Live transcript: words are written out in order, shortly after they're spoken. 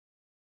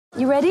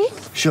You ready?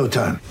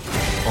 Showtime.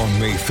 On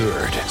May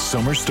 3rd,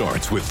 summer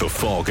starts with The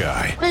Fall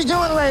Guy. Let's do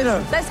it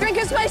later. Let's drink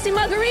a spicy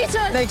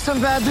margarita. Make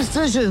some bad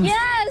decisions.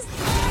 Yes!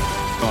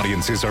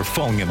 Audiences are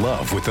falling in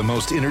love with the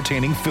most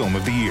entertaining film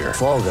of the year.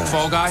 Fall Guy.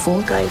 Fall Guy?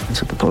 Fall guy.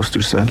 That's what the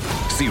poster said.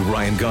 See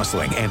Ryan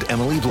Gosling and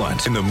Emily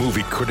Blunt in the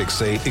movie critics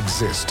say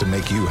exists to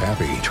make you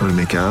happy. Trying to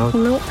make it out?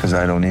 Nope. Because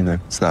I don't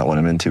either. It's not what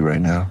I'm into right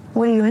now.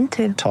 What are you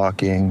into?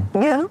 Talking.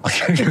 Yeah.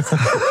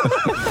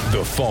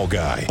 The Fall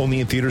Guy.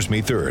 Only in theaters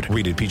May 3rd.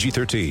 Rated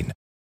PG-13.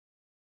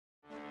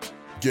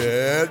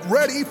 Get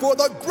ready for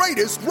the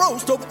greatest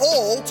roast of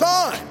all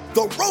time.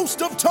 The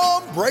Roast of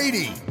Tom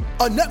Brady.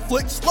 A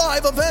Netflix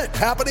live event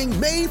happening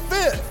May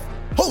 5th.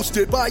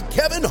 Hosted by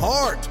Kevin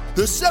Hart.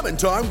 The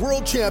 7-time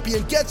world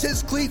champion gets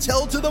his cleats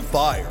held to the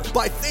fire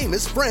by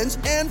famous friends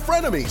and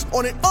frenemies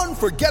on an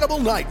unforgettable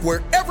night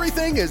where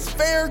everything is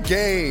fair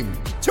game.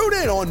 Tune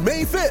in on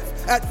May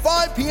 5th at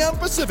 5 p.m.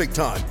 Pacific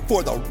time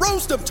for the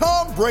Roast of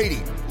Tom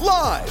Brady.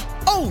 Live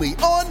only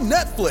on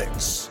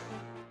Netflix.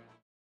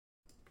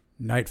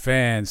 Night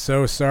fans,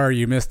 so sorry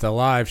you missed the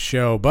live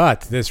show, but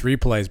this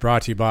replay is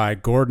brought to you by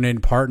Gordon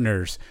and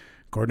Partners.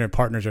 Gordon and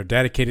Partners are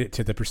dedicated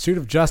to the pursuit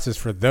of justice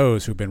for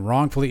those who've been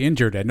wrongfully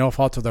injured at no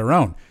fault of their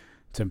own.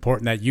 It's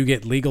important that you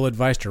get legal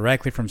advice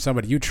directly from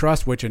somebody you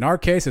trust, which in our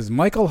case is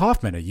Michael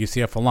Hoffman, a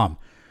UCF alum.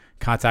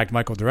 Contact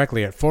Michael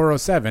directly at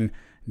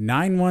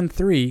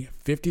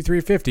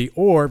 407-913-5350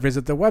 or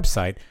visit the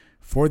website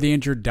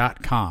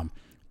fortheinjured.com.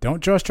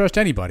 Don't just trust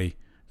anybody.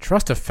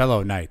 Trust a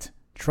fellow knight.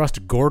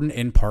 Trust Gordon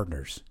and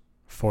Partners.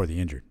 For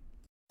the injured.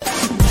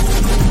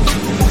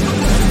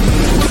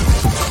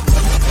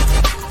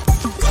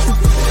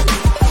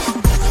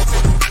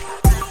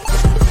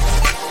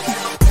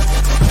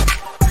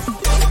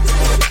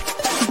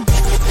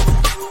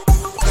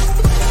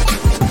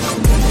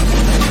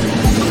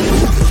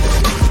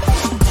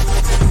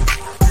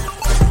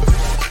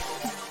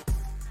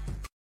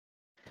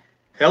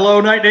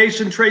 Hello, Night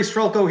Nation. Trace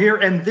Strelko here,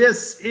 and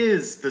this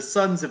is the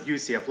Sons of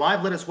UCF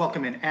Live. Let us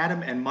welcome in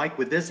Adam and Mike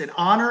with this in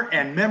honor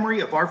and memory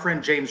of our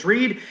friend James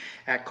Reed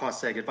at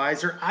CostSeg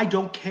Advisor. I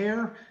don't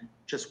care,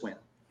 just win.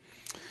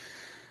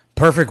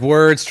 Perfect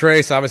words,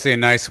 Trace. Obviously a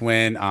nice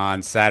win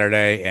on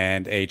Saturday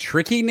and a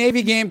tricky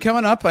Navy game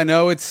coming up. I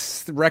know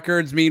it's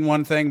records mean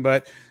one thing,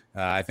 but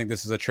I think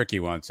this is a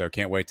tricky one, so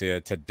can't wait to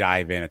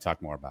dive in and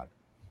talk more about it.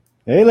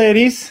 Hey,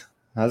 ladies.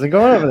 How's it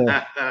going over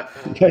there?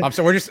 I'm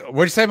sorry, what'd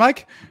you say,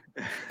 Mike?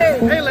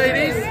 Hey,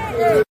 ladies.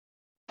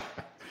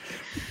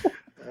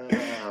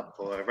 Oh,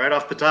 boy. Right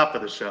off the top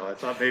of the show. I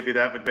thought maybe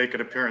that would make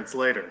an appearance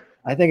later.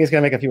 I think it's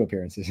going to make a few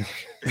appearances.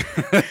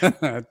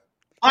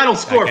 Final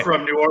score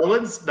from New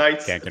Orleans.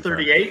 Knights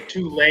 38,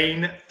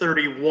 Tulane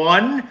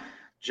 31.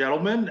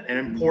 Gentlemen, an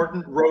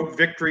important road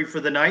victory for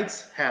the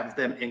Knights. Have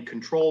them in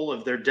control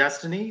of their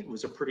destiny. It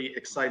was a pretty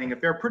exciting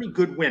affair. Pretty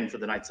good win for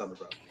the Knights on the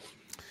road.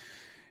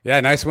 Yeah,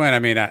 nice win. I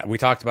mean, we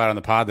talked about it on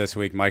the pod this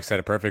week. Mike said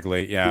it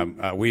perfectly.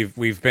 Yeah,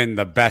 we've been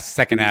the best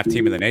second half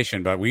team in the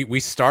nation, but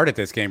we started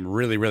this game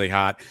really, really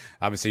hot.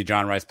 Obviously,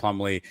 John Rice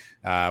Plumlee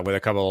with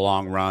a couple of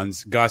long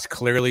runs. Gus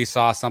clearly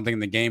saw something in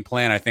the game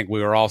plan. I think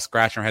we were all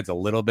scratching our heads a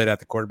little bit at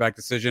the quarterback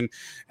decision.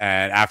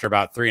 And after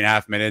about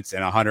 3.5 minutes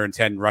and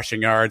 110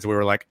 rushing yards, we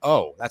were like,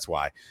 oh, that's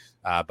why.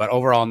 But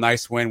overall,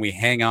 nice win. We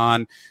hang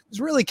on. It was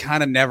really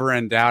kind of never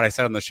in doubt. I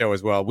said on the show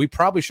as well, we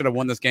probably should have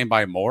won this game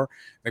by more.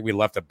 I think we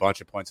left a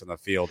bunch of points on the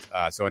field.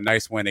 So a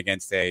nice win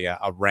against a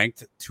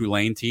ranked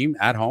Tulane team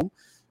at home.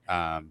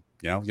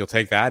 You'll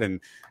take that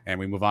and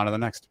we move on to the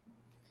next.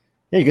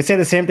 Yeah, you could say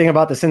the same thing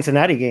about the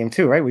Cincinnati game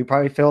too, right? We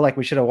probably feel like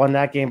we should have won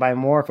that game by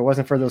more if it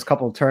wasn't for those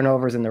couple of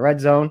turnovers in the red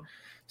zone.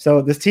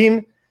 So this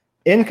team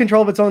in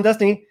control of its own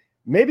destiny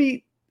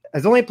maybe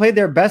has only played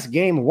their best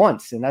game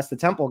once, and that's the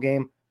Temple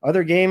game.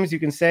 Other games, you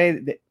can say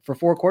that for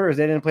 4 quarters,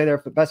 they didn't play their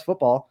best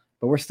football,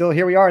 but we're still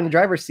here. We are in the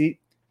driver's seat,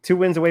 2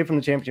 wins away from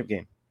the championship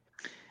game.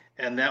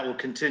 And that will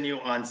continue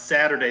on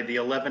Saturday, the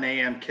 11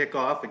 a.m.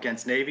 kickoff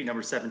against Navy,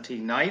 number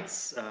 17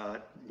 Knights.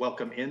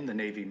 Welcome in the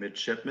Navy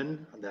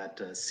midshipmen, that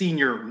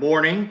senior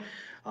morning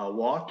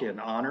walk in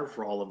honor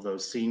for all of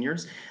those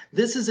seniors.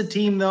 This is a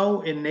team,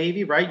 though, in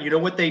Navy, right? You know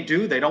what they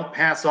do? They don't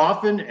pass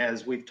often,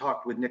 as we've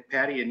talked with Nick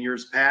Patty in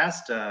years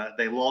past.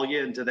 They lull you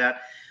into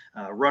that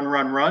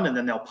run, and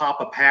then they'll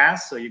pop a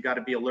pass. So you've got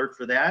to be alert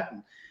for that.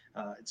 And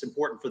it's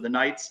important for the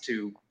Knights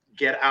to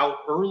get out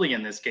early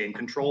in this game,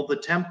 control the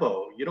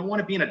tempo. You don't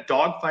want to be in a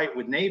dogfight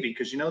with Navy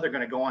because you know they're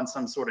going to go on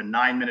some sort of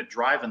 9-minute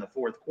drive in the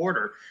fourth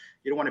quarter.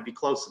 You don't want to be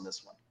close in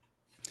this one.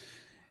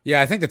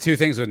 Yeah, I think the two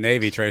things with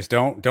Navy, Trace,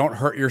 don't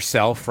hurt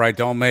yourself, right?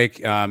 Don't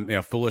make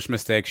foolish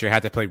mistakes. You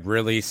have to play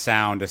really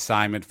sound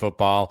assignment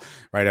football,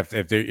 right?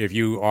 If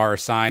you are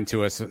assigned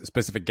to a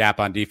specific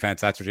gap on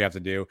defense, that's what you have to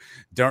do.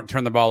 Don't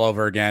turn the ball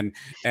over again.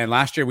 And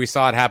last year we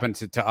saw it happen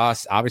to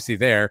us. Obviously,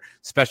 there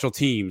special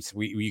teams.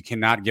 You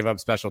cannot give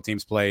up special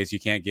teams plays. You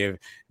can't give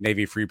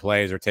Navy free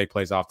plays or take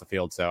plays off the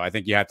field. So I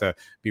think you have to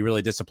be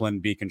really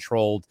disciplined, be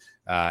controlled,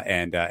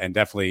 and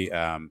definitely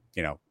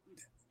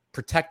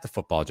protect the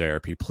football,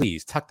 JRP.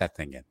 Please tuck that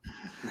thing in.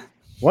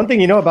 One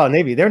thing you know about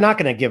Navy, they're not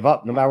going to give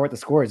up no matter what the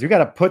score is. You got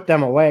to put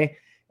them away.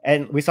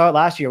 And we saw it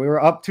last year. We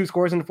were up 2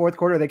 scores in the fourth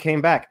quarter. They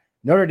came back.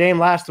 Notre Dame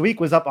last week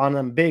was up on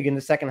them big in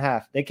the second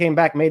half. They came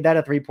back, made that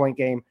a 3-point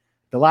game.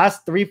 The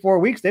last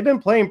 3-4 weeks, they've been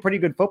playing pretty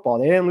good football.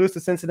 They didn't lose to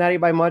Cincinnati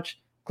by much.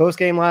 Close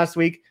game last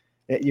week.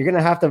 You're going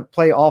to have to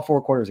play all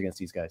 4 quarters against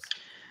these guys.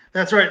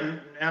 That's right. And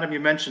Adam,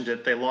 you mentioned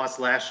it. They lost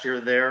last year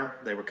there.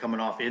 They were coming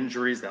off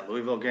injuries, that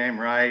Louisville game,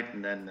 right?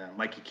 And then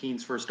Mikey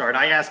Keene's first start.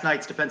 I asked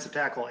Knights defensive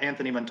tackle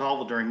Anthony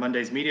Montalvo during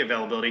Monday's media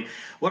availability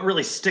what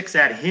really sticks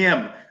at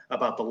him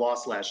about the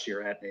loss last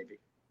year at Navy.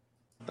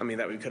 I mean,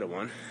 that we could have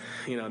won.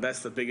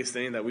 That's the biggest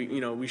thing that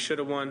we should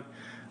have won.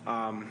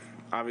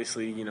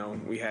 Obviously,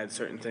 we had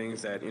certain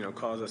things that,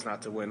 caused us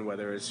not to win,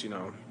 whether it's,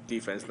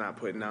 defense not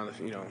putting on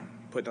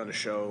a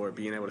show or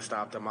being able to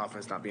stop them,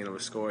 offense not being able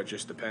to score. It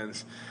just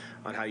depends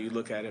on how you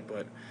look at it.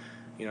 But,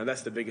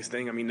 that's the biggest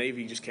thing. I mean,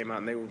 Navy just came out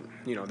and they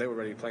were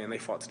ready to play and they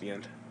fought to the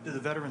end. Did the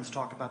veterans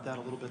talk about that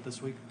a little bit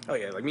this week? Oh,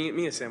 yeah. Like me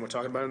and Sam were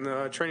talking about in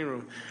the training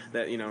room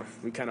that,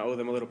 we kind of owe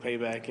them a little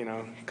payback,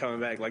 coming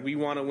back. Like, we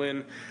want to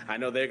win. I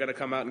know they're going to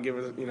come out and give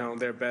us,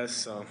 their best.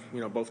 So,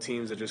 both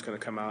teams are just going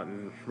to come out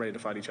and ready to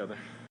fight each other.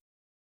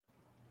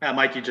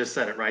 Mike, you just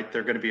said it, right?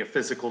 They're going to be a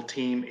physical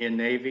team in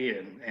Navy,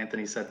 and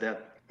Anthony said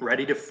that,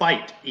 ready to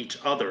fight each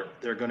other.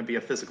 They're going to be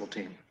a physical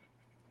team.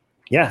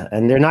 Yeah,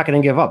 and they're not going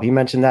to give up. He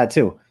mentioned that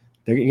too.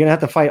 You're going to have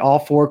to fight all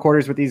 4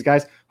 quarters with these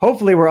guys.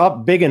 Hopefully we're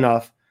up big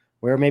enough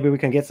where maybe we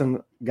can get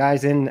some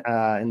guys in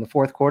the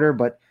fourth quarter,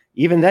 but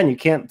even then you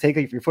can't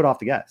take your foot off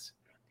the gas.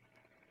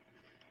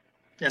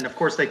 And, of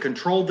course, they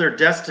controlled their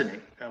destiny.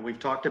 We've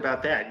talked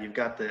about that. You've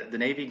got the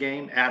Navy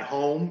game at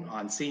home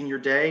on senior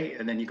day,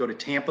 and then you go to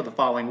Tampa the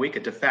following week, a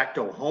de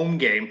facto home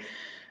game.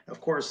 Of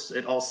course,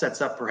 it all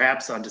sets up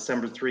perhaps on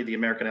December 3, the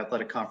American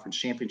Athletic Conference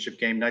Championship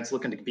game. Knights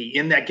looking to be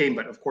in that game,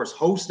 but, of course,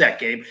 host that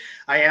game.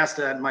 I asked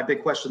my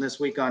big question this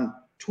week on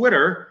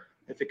Twitter,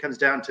 if it comes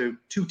down to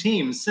 2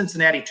 teams,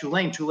 Cincinnati,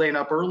 Tulane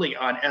up early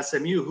on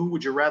SMU, who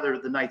would you rather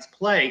the Knights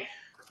play?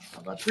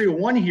 About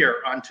 3-1 here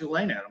on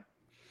Tulane, Adam.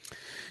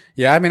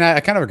 Yeah, I mean, I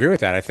kind of agree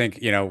with that. I think,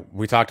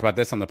 we talked about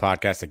this on the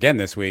podcast again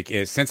this week,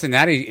 is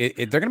Cincinnati,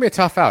 they're going to be a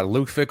tough out.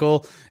 Luke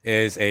Fickell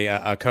is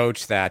a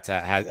coach that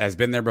has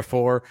been there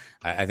before.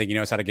 I think he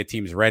knows how to get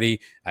teams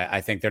ready. I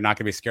think they're not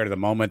going to be scared of the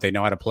moment. They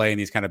know how to play in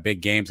these kind of big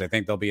games. I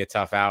think they'll be a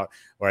tough out,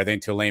 where I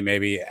think Tulane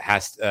maybe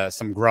has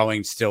some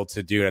growing still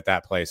to do at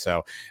that place.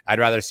 So I'd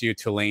rather see a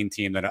Tulane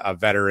team than a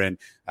veteran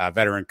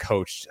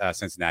coached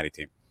Cincinnati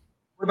team.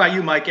 What about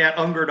you, Mike, at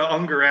Unger to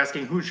Unger,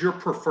 asking who's your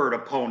preferred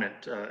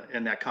opponent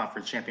in that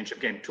conference championship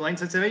game? Tulane,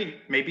 Cincinnati,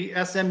 maybe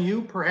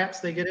SMU, perhaps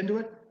they get into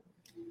it?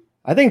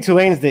 I think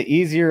Tulane's the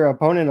easier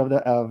opponent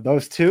of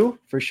those 2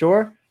 for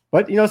sure.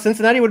 But,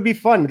 Cincinnati would be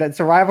fun.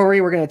 That's a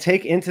rivalry we're going to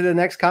take into the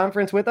next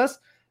conference with us.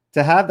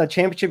 To have the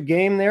championship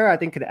game there, I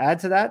think could add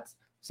to that.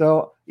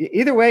 So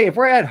either way, if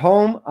we're at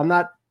home, I'm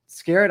not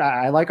scared.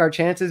 I like our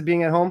chances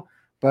being at home.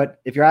 But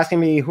if you're asking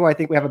me who I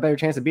think we have a better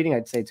chance of beating,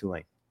 I'd say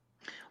Tulane.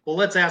 Well,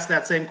 let's ask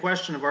that same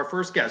question of our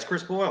first guest.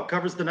 Chris Boyle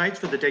covers the Knights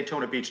for the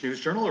Daytona Beach News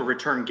Journal, a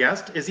return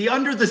guest. Is he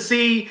under the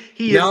sea?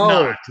 He is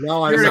not.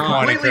 No, I'm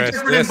not.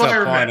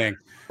 Disappointing.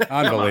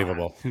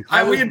 Unbelievable.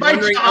 I was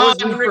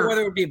wondering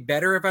whether it would be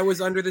better if I was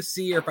under the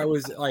sea or if I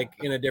was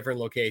in a different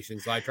location.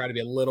 So I try to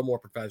be a little more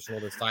professional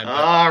this time.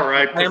 All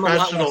right, I am a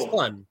lot less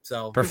fun.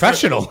 So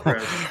professional.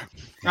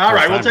 All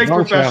right, we'll take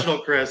professional,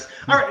 Chris.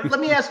 All right, let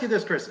me ask you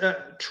this, Chris.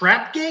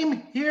 Trap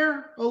game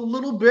here a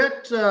little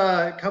bit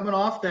coming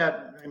off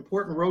that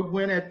important road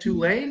win at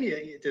Tulane.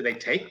 Do they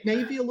take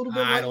Navy a little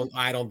bit?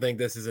 I don't think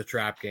this is a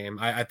trap game.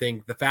 I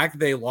think the fact that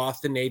they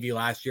lost to Navy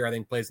last year, I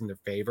think plays in their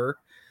favor.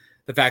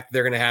 The fact that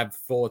they're going to have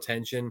full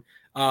attention.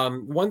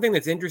 One thing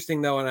that's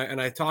interesting though,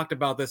 and I talked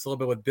about this a little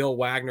bit with Bill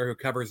Wagner, who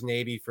covers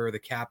Navy for the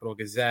Capital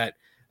Gazette.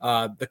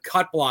 The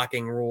cut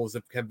blocking rules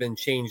have been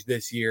changed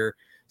this year.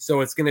 So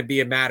it's going to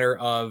be a matter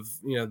of,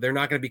 they're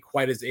not going to be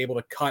quite as able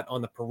to cut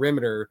on the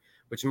perimeter,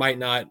 which might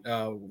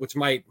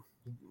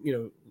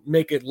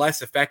make it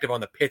less effective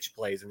on the pitch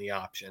plays in the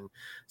option.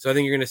 So I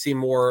think you're going to see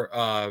more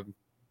of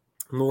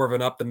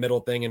an up the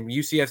middle thing. And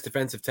UCF's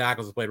defensive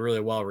tackles have played really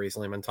well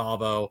recently.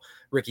 Montalvo,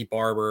 Ricky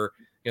Barber,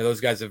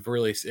 those guys have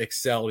really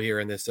excelled here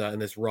in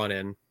this run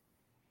in.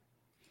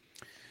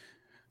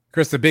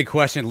 Chris, the big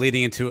question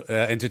leading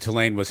into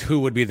Tulane was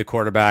who would be the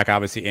quarterback.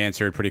 Obviously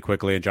answered pretty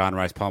quickly, and John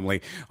Rice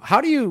Plumlee. How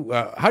do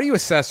you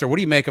assess, or what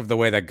do you make of the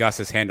way that Gus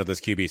has handled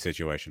this QB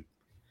situation?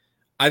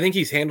 I think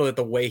he's handled it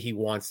the way he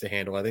wants to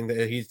handle it. I think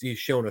that he's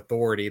shown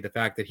authority. The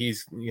fact that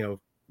he's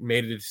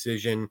made a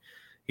decision,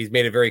 he's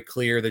made it very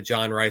clear that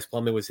John Rice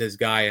Plumlee was his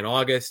guy in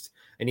August.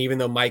 And even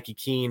though Mikey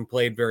Keene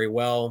played very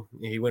well,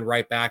 he went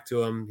right back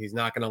to him. He's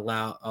not going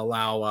to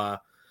allow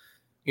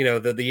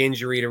the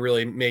injury to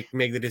really make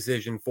the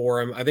decision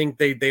for him. I think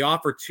they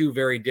offer 2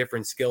 very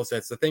different skill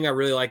sets. The thing I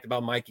really liked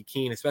about Mikey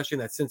Keene, especially in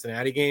that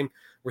Cincinnati game,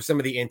 were some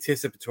of the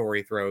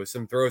anticipatory throws,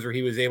 some throws where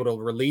he was able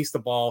to release the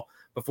ball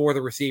before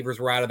the receivers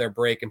were out of their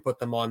break and put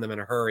them on them in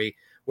a hurry.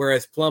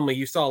 Whereas Plumlee,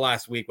 you saw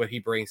last week what he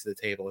brings to the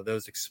table,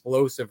 those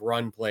explosive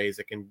run plays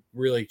that can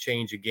really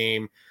change a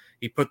game.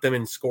 He put them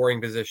in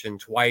scoring position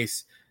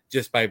twice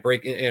just by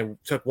breaking and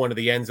took one to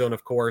the end zone,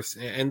 of course.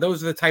 And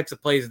those are the types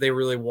of plays they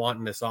really want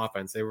in this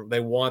offense. They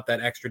want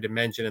that extra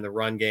dimension in the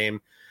run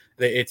game.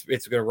 It's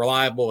going to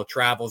reliable, it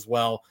travels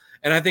well.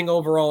 And I think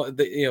overall,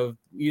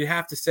 you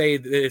have to say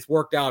that it's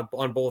worked out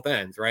on both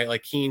ends, right?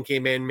 Like Keene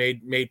came in,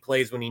 made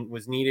plays when he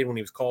was needed, when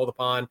he was called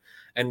upon,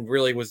 and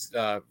really was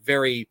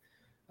very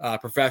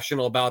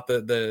professional about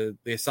the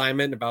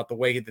assignment, about the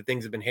way that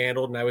things have been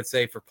handled. And I would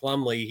say for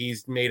Plumlee,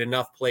 he's made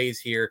enough plays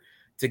here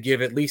to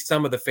give at least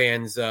some of the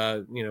fans,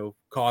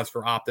 cause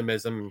for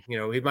optimism.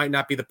 He might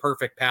not be the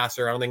perfect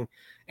passer. I don't think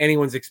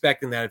anyone's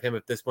expecting that of him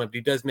at this point, but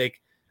he does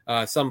make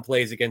some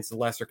plays against the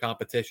lesser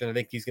competition. I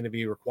think he's going to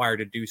be required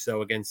to do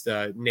so against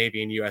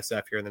Navy and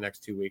USF here in the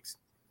next 2 weeks.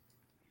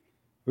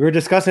 We were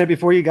discussing it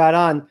before you got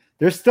on.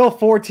 There's still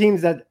 4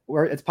 teams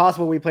where it's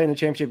possible we play in the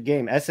championship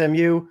game: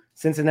 SMU,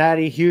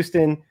 Cincinnati,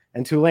 Houston,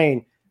 and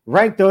Tulane.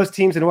 Rank those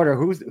teams in order.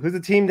 Who's the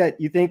team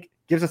that you think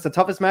gives us the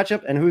toughest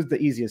matchup, and who's the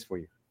easiest for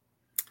you?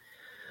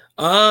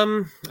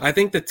 I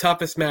think the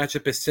toughest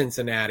matchup is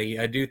Cincinnati.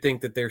 I do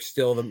think that they're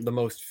still the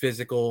most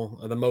physical,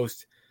 the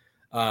most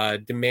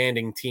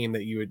demanding team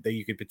that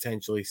you could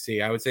potentially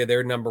see. I would say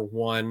they're number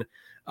 1.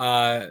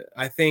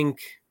 I think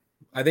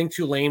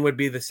Tulane would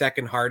be the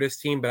second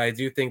hardest team, but I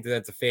do think that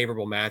that's a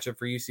favorable matchup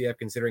for UCF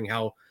considering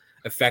how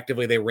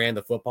effectively they ran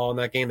the football in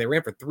that game. They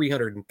ran for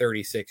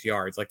 336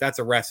 yards. Like, that's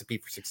a recipe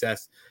for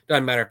success.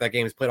 Doesn't matter if that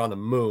game is played on the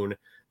moon.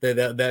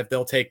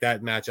 They'll take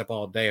that matchup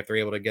all day if they're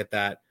able to get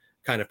that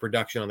kind of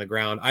production on the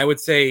ground. I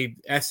would say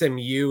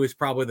SMU is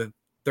probably the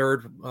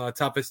third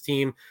toughest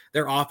team.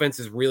 Their offense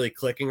is really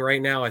clicking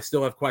right now. I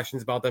still have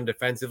questions about them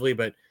defensively,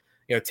 but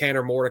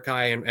Tanner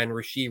Mordecai and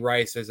Rashee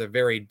Rice is a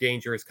very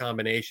dangerous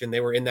combination.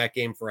 They were in that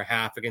game for a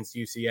half against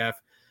UCF.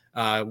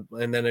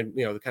 And then,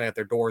 they kind of got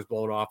their doors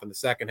blown off in the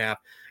second half.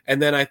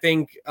 And then I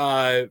think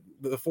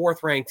the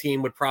fourth ranked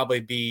team would probably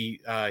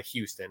be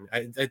Houston.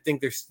 I think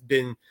there's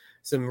been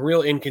some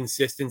real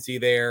inconsistency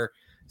there.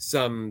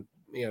 Some,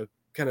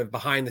 kind of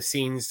behind the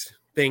scenes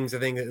things I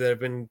think that have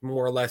been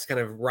more or less kind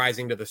of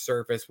rising to the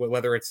surface,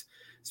 whether it's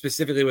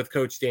specifically with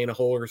Coach Dana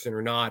Holgorsen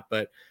or not.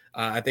 But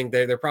I think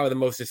they're probably the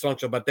most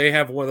dysfunctional, but they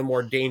have one of the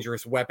more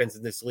dangerous weapons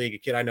in this league. A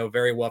kid I know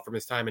very well from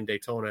his time in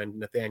Daytona, and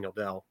Nathaniel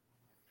Dell.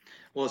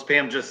 Well, as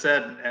Pam just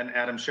said, and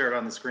Adam shared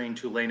on the screen,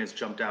 Tulane has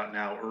jumped out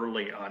now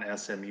early on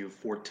SMU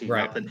 14-0.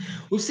 Right.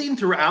 We've seen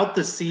throughout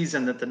the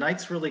season that the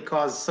Knights really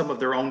caused some of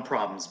their own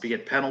problems, be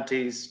it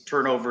penalties,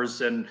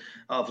 turnovers, and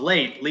of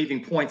late,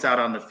 leaving points out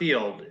on the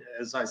field.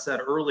 As I said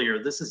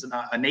earlier, this is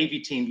a Navy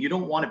team you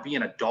don't want to be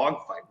in a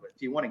dogfight with.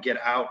 You want to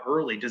get out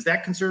early. Does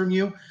that concern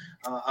you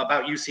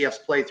about UCF's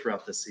play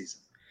throughout this season?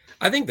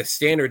 I think the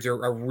standards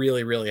are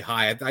really, really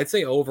high. I'd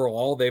say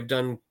overall they've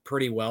done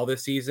pretty well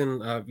this season.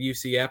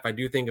 UCF, I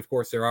do think, of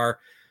course, there are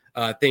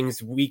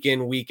things week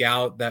in, week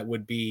out that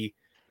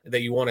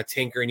you want to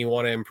tinker and you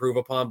want to improve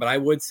upon. But I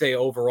would say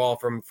overall,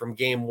 from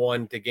game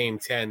 1 to game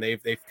 10,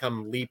 they've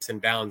come leaps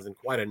and bounds in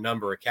quite a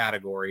number of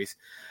categories.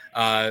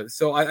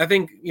 So I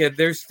think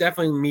there's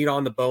definitely meat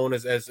on the bone,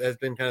 as has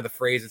been kind of the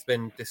phrase that's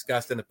been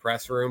discussed in the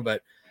press room.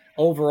 But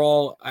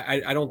overall,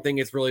 I don't think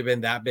it's really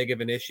been that big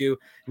of an issue.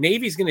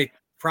 Navy's going to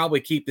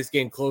probably keep this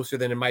game closer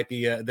than it might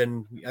be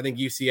than I think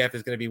UCF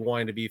is going to be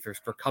wanting to be for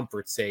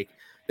comfort's sake.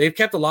 They've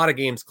kept a lot of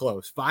games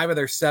close. 5 of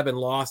their 7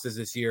 losses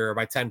this year are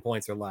by 10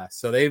 points or less.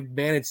 So they've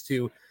managed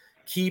to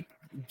keep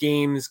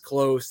games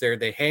close.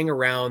 They hang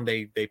around.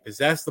 They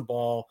possess the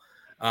ball.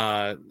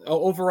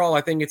 Overall, I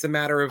think it's a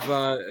matter of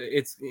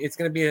it's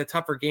going to be a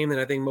tougher game than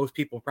I think most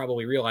people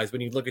probably realize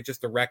when you look at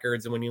just the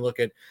records and when you look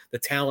at the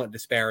talent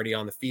disparity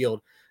on the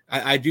field.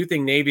 I do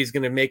think Navy is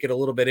going to make it a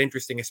little bit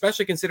interesting,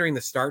 especially considering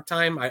the start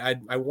time.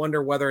 I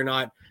wonder whether or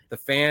not the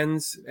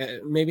fans,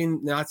 maybe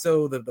not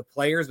so the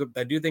players, but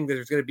I do think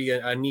there's going to be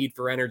a need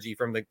for energy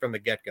from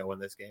the get-go in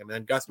this game.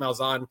 And Gus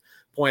Malzahn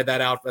pointed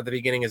that out at the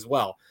beginning as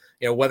well.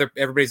 Whether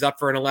everybody's up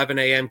for an 11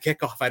 a.m.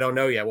 kickoff, I don't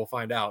know yet. We'll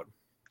find out.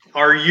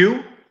 Are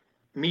you?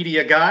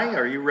 Media guy,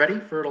 are you ready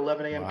for an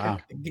 11 a.m.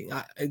 kick?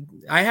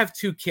 I have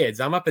 2 kids.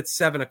 I'm up at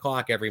 7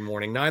 o'clock every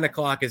morning. 9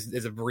 o'clock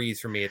is a breeze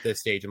for me at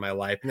this stage of my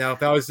life. Now,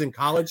 if I was in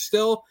college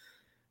still,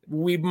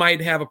 we might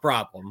have a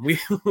problem.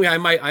 I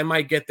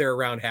might get there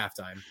around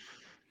halftime.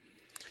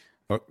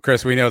 Well,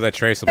 Chris, we know that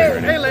Trace will be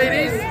ready. Hey,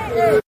 ladies.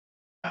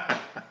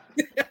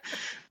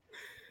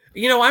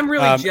 I'm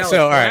really jealous.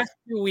 So, the right. last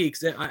 2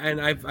 weeks,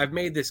 and I've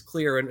made this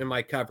clear in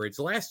my coverage.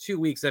 The last 2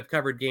 weeks, I've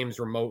covered games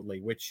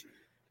remotely, which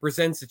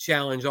presents a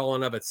challenge all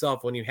in of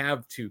itself when you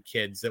have 2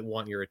 kids that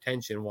want your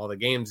attention while the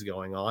game's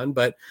going on.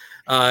 But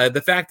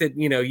the fact that,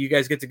 you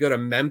guys get to go to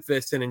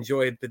Memphis and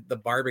enjoy the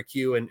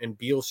barbecue and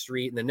Beale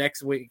Street, and the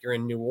next week you're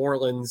in New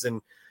Orleans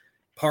and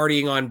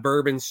partying on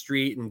Bourbon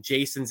Street, and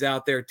Jason's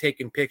out there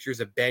taking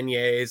pictures of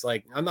beignets.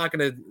 Like, I'm not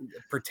going to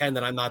pretend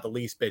that I'm not the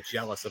least bit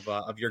jealous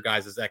of your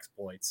guys'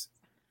 exploits.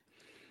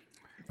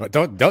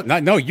 Don't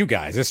no, you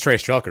guys. It's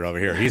Trace Strelker over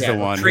here. He's the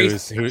one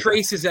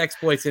Trace's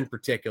exploits in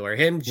particular.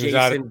 Him,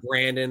 Jason,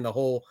 Brandon, the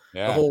whole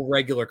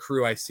regular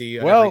crew I see.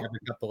 Well, every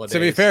couple of days. To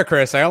be fair,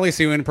 Chris, I only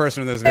see you in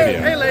person in this video.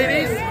 Hey,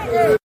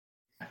 ladies.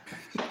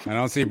 I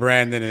don't see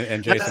Brandon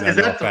and Jason. Is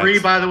that 3,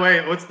 by the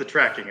way? What's the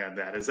tracking on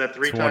that? Is that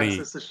 3 times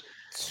this is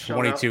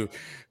 22.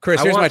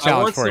 Chris, here's my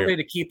challenge for you. I want somebody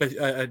to keep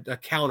a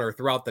counter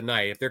throughout the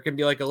night. If there can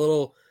be like a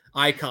little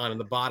icon on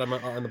the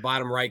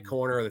bottom right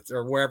corner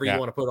or wherever you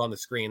want to put it on the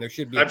screen, there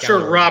should be. I'm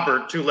sure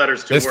Robert, 2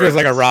 letters. 2 this words. feels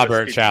like a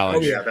Robert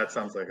challenge. Oh yeah, that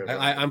sounds like it.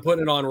 I'm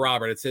putting it on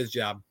Robert. It's his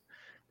job.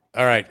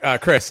 All right,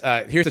 Chris.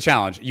 Here's the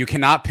challenge. You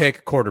cannot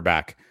pick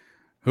quarterback.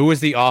 Who is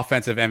the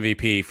offensive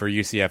MVP for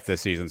UCF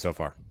this season so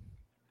far?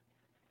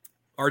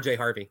 RJ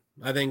Harvey.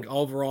 I think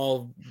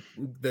overall,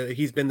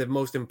 he's been the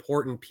most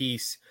important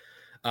piece,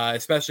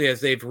 especially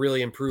as they've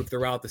really improved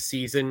throughout the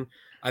season.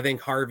 I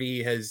think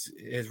Harvey has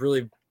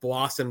really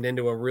blossomed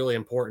into a really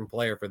important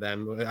player for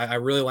them. I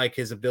really like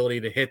his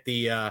ability to hit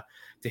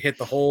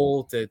the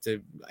hole,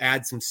 to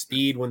add some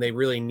speed when they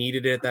really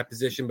needed it at that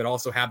position, but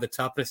also have the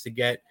toughness to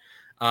get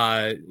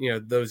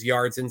those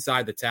yards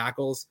inside the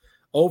tackles.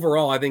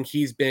 Overall, I think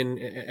he's been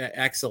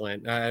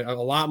excellent. A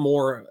lot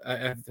more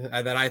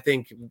that I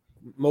think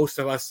most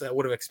of us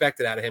would have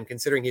expected out of him,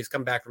 considering he's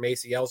come back from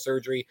ACL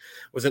surgery,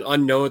 was an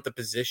unknown at the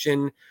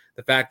position.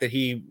 The fact that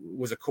he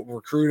was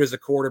recruited as a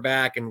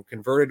quarterback and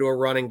converted to a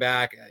running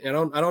back, I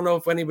don't know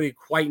if anybody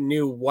quite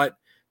knew what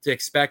to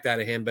expect out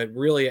of him, but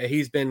really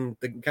he's been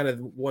the kind of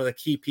one of the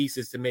key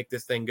pieces to make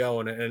this thing go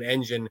and an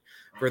engine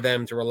for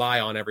them to rely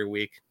on every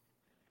week.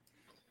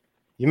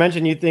 You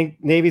mentioned you think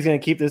Navy's going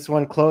to keep this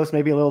one close,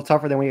 maybe a little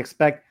tougher than we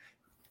expect.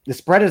 The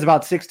spread is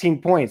about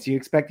 16 points. You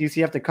expect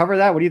UCF to cover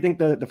that? What do you think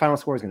the final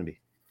score is going to be?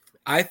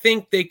 I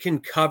think they can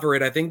cover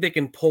it. I think they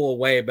can pull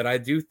away, but I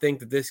do think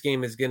that this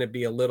game is going to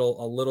be a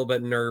little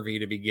bit nervy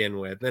to begin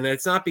with. And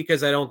it's not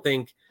because I don't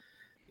think,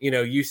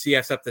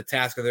 UCF's up to the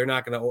task or they're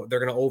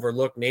going to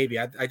overlook Navy.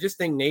 I just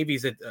think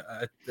Navy's a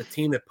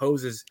team that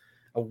poses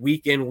a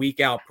week in, week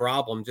out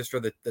problem just for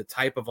the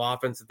type of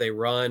offense that they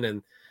run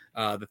and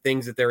the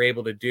things that they're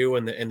able to do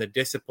and the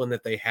discipline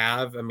that they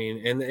have. I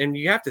mean, and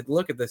you have to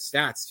look at the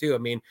stats too. I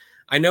mean,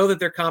 I know that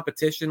their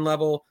competition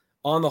level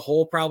on the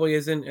whole probably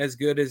isn't as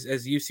good as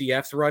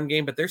UCF's run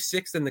game, but they're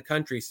 6th in the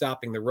country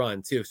stopping the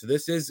run too. So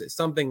this is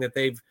something that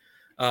they've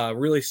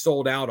really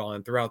sold out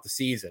on throughout the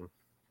season.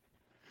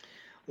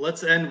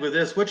 Let's end with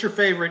this. What's your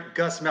favorite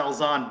Gus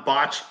Malzahn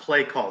botched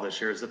play call this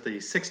year? Is it the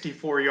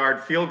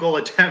 64-yard field goal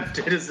attempt?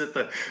 Is it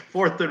the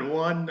 4th and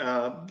 1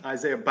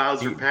 Isaiah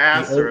Bowser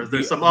pass, or is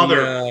there some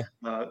other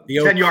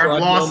 10-yard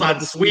loss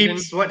on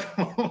sweeps?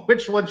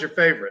 Which one's your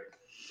favorite?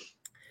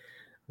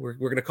 We're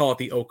going to call it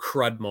the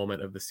crud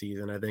moment of the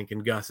season, I think, in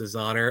Gus's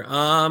honor.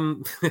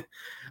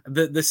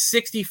 The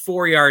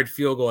 64-yard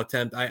field goal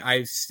attempt,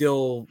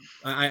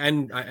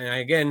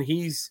 again,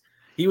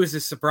 he was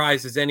as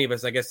surprised as any of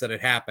us, I guess, that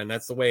it happened.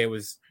 That's the way it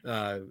was.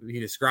 He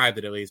described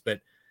it, at least. But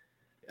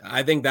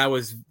I think that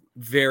was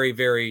very,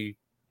 very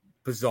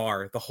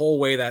bizarre. The whole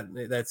way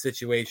that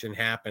situation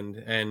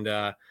happened,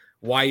 and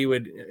why you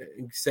would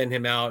send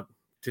him out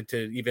to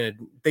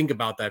even think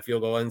about that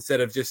field goal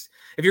instead of just,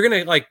 if you're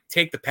going to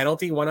take the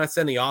penalty, why not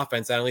send the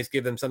offense and at least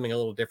give them something a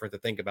little different to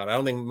think about? I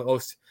don't think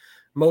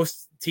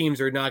most teams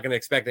are not going to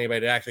expect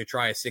anybody to actually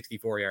try a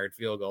 64-yard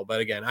field goal. But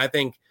again, I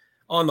think,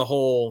 on the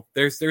whole,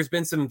 there's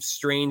been some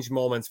strange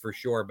moments for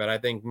sure, but I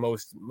think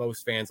most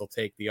fans will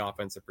take the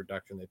offensive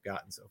production they've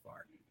gotten so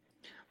far.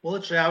 Well,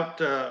 let's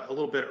out a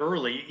little bit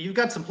early. You've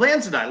got some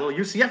plans tonight, a little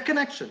UCF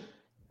connection.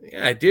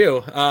 Yeah, I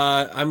do.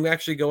 I'm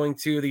actually going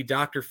to the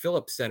Dr.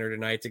 Phillips Center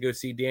tonight to go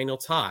see Daniel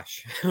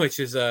Tosh, which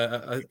is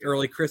a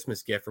early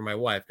Christmas gift for my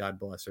wife. God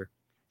bless her.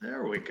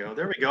 There we go.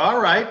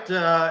 All right.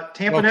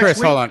 Tampa next Chris,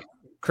 week. hold on.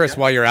 Chris,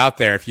 while you're out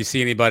there, if you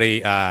see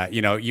anybody,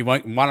 you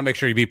want to make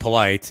sure you be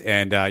polite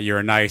and you're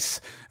a nice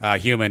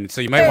human.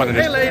 So you might want to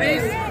just,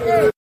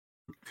 ladies.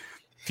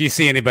 if you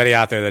see anybody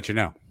out there that you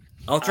know.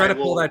 I'll try to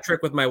pull that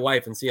trick with my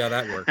wife and see how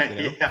that works.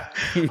 Yeah.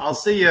 I'll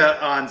see you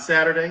on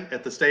Saturday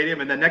at the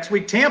stadium. And then next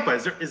week, Tampa.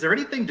 Is there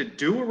anything to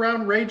do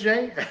around Ray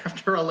J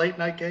after a late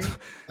night game?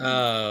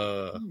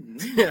 No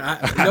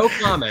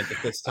comment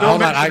at this time.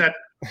 Hold on.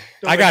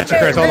 I got you,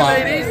 Chris. Hold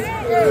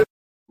on.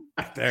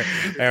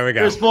 There we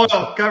go. Chris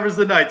Boyle covers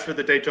the Knights for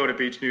the Daytona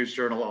Beach News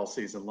Journal all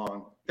season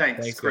long.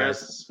 Thanks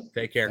Chris. Guys.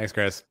 Take care. Thanks,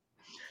 Chris.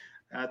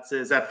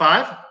 Is that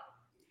 5?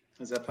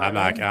 Is that 5?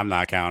 I'm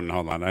not counting.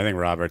 Hold on. I think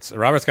Robert's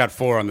got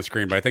 4 on the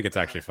screen, but I think it's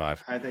actually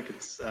 5. I think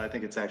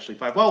it's actually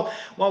 5. Well,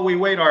 while we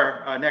wait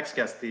our next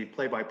guest, the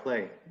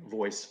play-by-play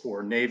voice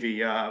for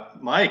Navy,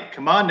 Mike,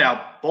 come on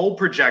now. Bold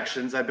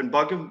projections. I've been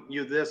bugging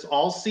you this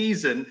all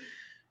season.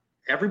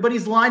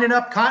 Everybody's lining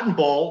up Cotton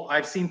Bowl.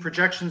 I've seen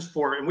projections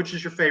for, and which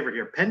is your favorite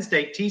here? Penn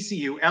State,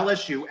 TCU,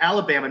 LSU,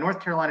 Alabama, North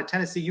Carolina,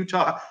 Tennessee,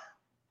 Utah,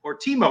 or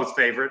Timo's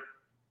favorite,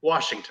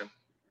 Washington.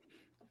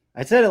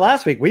 I said it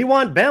last week. We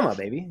want Bama,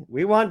 baby.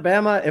 We want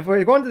Bama. If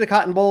we're going to the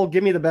Cotton Bowl,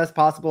 give me the best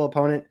possible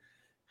opponent.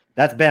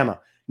 That's Bama.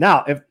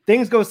 Now, if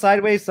things go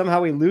sideways,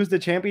 somehow we lose the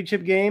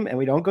championship game and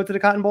we don't go to the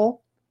Cotton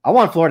Bowl, I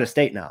want Florida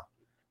State now.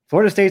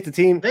 Florida State's the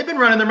team. They've been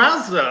running their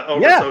mouths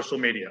over social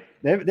media.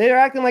 They're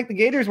acting like the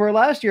Gators were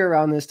last year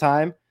around this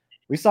time.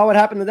 We saw what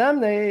happened to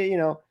them. They,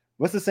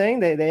 what's the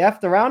saying? They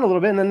effed around a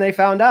little bit and then they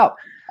found out.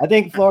 I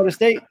think Florida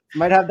State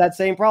might have that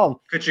same problem.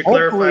 Could you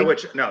clarify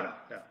which? No.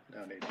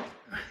 Nate.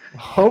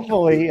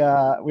 Hopefully,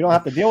 we don't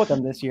have to deal with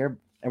them this year,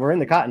 and we're in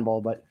the Cotton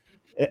Bowl. But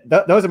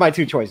those are my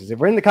two choices. If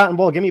we're in the Cotton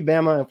Bowl, give me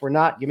Bama. If we're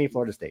not, give me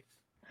Florida State.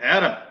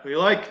 Adam, what do you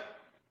like?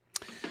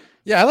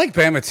 Yeah, I like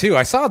Bama too.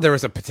 I saw there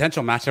was a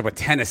potential matchup with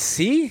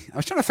Tennessee. I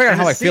was trying to figure out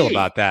how I feel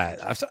about that.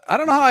 I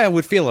don't know how I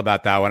would feel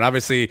about that one.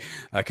 Obviously,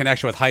 a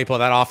connection with Heupel.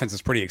 That offense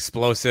is pretty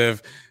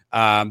explosive.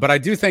 But I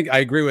do think I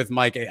agree with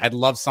Mike. I'd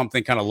love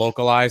something kind of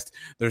localized.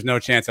 There's no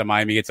chance that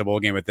Miami gets a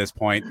bowl game at this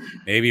point.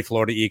 Maybe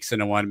Florida ekes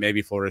into one,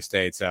 maybe Florida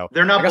State. So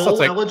they're not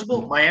bowl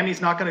eligible. Miami's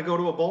not going to go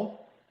to a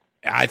bowl.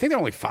 I think they're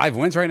only 5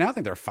 wins right now. I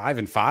think they're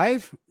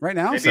 5-5 right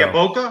now. Maybe a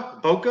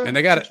Boca, and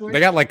they got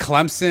like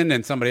Clemson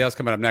and somebody else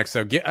coming up next.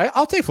 So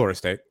I'll take Florida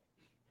State.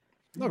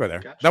 I'll go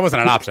there. Gotcha. That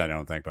wasn't an option, I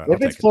don't think. But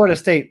if it's Florida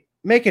State,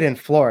 make it in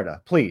Florida,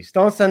 please.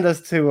 Don't send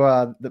us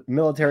to the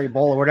Military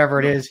Bowl or whatever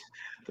it is.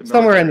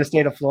 Somewhere in the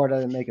state of Florida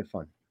and make it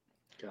fun.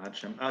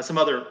 Gotcha. Some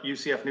other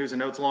UCF news and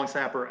notes. Long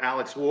snapper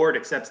Alex Ward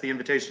accepts the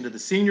invitation to the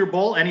Senior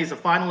Bowl, and he's a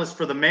finalist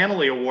for the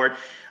Manley Award.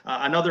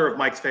 Another of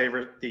Mike's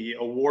favorite, the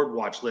award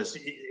watch list.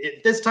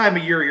 This time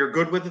of year, you're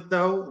good with it,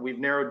 though. We've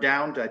narrowed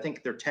down to, I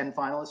think there are 10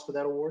 finalists for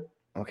that award.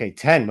 Okay,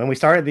 10. When we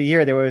started the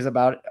year, there was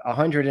about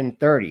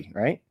 130,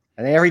 right?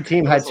 And every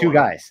team had 2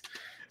 guys.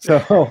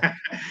 So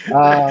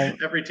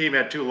every team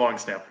had 2 long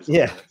snappers.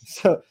 Yeah.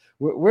 So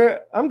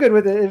I'm good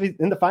with it. If he's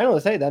in the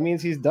finalists, hey, that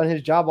means he's done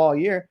his job all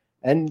year.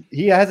 And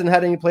he hasn't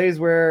had any plays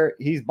where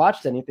he's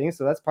botched anything,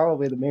 so that's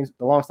probably the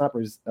long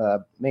snapper's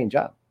main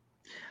job.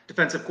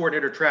 Defensive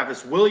coordinator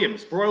Travis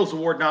Williams, Broyles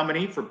Award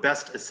nominee for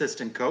Best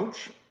Assistant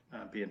Coach.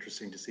 Be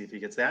interesting to see if he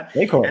gets that.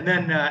 Cool. And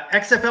then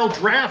XFL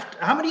Draft.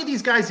 How many of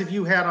these guys have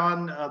you had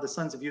on the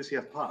Sons of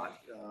UCF pod?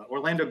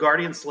 Orlando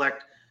Guardians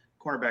select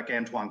cornerback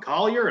Antoine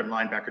Collier and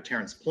linebacker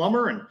Terrence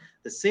Plummer, and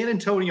the San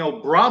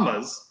Antonio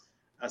Brahmas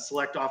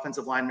select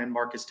offensive lineman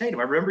Marcus Tatum.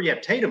 I remember you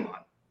had Tatum on.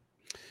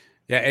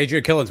 Yeah,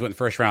 Adrian Killens went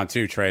first round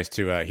too, Trace,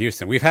 to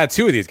Houston. We've had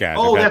 2 of these guys.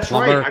 Oh, that's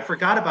Plummer. Right. I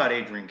forgot about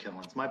Adrian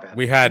Killens. My bad.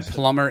 We had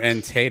Plummer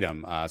and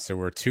Tatum, so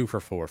we're 2 for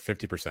 4,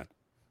 50%.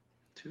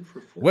 2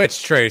 for 4.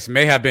 Which, Trace,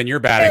 may have been your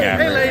batting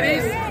average.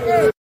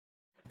 Hey, ladies.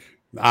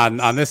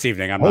 On this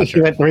evening, I'm not sure.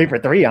 You went 3 for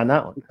 3 on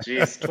that one.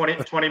 Jeez,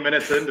 20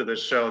 minutes into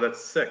this show,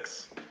 that's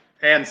 6.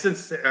 And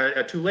since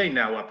Tulane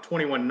now up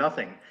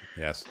 21-0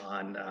 yes.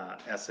 on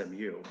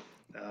SMU.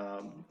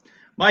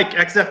 Mike,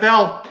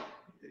 XFL,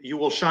 you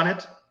will shun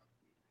it?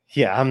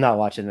 Yeah, I'm not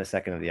watching the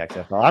second of the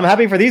XFL. I'm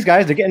happy for these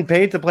guys. They're getting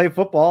paid to play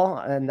football,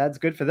 and that's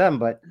good for them.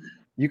 But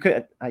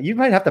you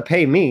might have to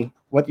pay me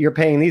what you're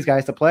paying these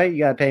guys to play. You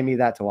got to pay me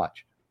that to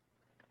watch.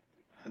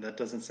 That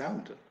doesn't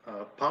sound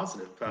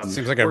positive.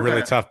 Seems like a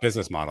really tough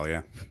business model,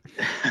 yeah.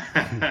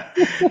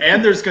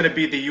 And there's going to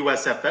be the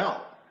USFL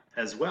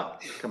as well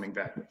coming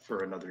back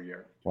for another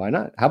year. Why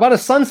not? How about a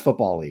Suns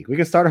football league? We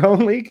can start our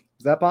own league.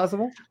 Is that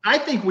possible? I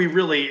think we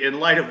really, in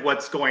light of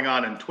what's going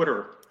on in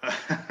Twitter,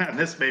 and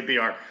this may be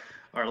our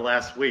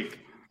last week.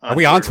 Are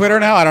we on Twitter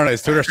now? I don't know.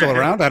 Is Twitter still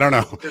around? I don't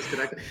know.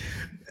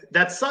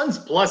 That Suns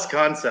Plus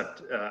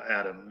concept,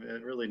 Adam,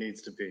 it really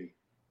needs to be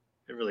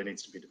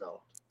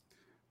developed.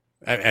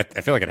 I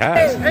feel like it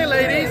has. Hey,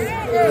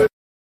 ladies.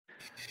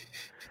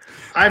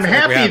 I'm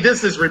happy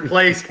this has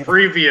replaced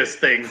previous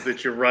things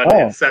that you run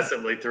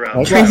incessantly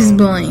throughout. Trace is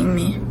bullying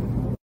me.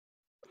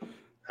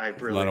 I'm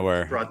not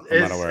aware.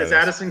 Is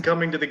Addison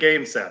coming to the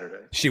game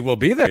Saturday? She will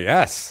be there.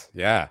 Yes.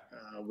 Yeah.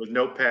 With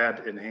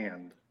notepad in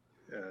hand.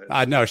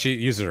 No, she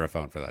uses her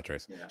phone for that,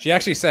 Trace. Yeah. She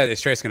actually said, "Is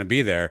Trace going to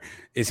be there?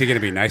 Is he going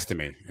to be nice to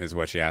me?" Is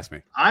what she asked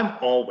me. I'm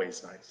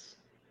always nice.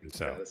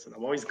 So Addison,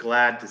 I'm always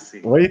glad to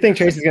see. What do you think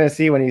Trace is going to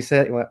see when he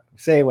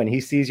say when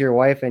he sees your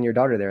wife and your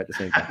daughter there at the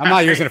same time? I'm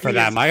not using it for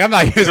that, Mike. I'm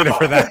not using it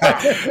for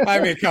that. I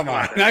mean, come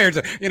on. Now you're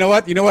you know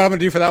what? You know what I'm going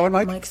to do for that one,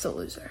 Mike? Mike's a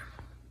loser.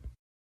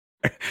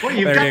 Well,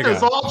 you've got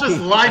those all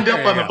just lined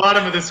up on the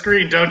bottom of the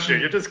screen, don't you?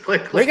 You just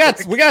click. We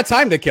got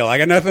time to kill. I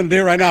got nothing to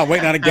do right now. I'm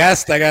waiting on a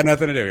guest. I got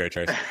nothing to do here,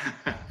 Trace.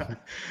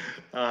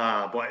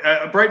 Boy,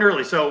 bright and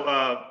early.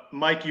 So,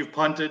 Mike, you've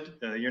punted.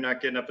 You're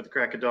not getting up at the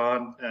crack of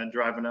dawn and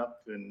driving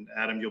up. And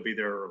Adam, you'll be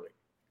there early.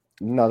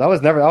 No, I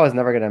was never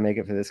going to make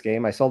it for this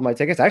game. I sold my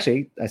tickets.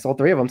 Actually, I sold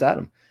 3 of them to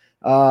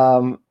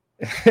Adam.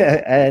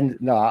 And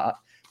no,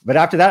 but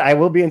after that, I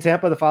will be in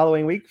Tampa the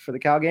following week for the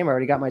Cal game. I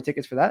already got my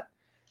tickets for that.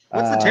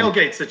 What's the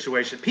tailgate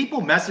situation?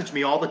 People message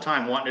me all the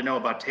time wanting to know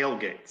about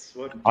tailgates.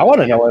 I want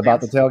to know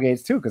about the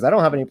tailgates too, because I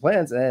don't have any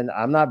plans and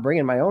I'm not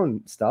bringing my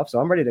own stuff. So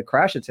I'm ready to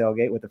crash a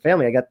tailgate with the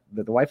family. I got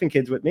the wife and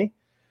kids with me.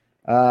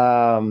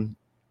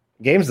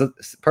 Game's the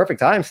perfect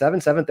time,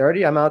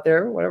 7:30. I'm out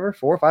there, whatever,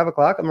 4 or 5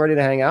 o'clock. I'm ready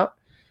to hang out.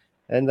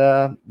 And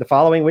the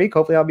following week,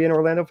 hopefully I'll be in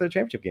Orlando for the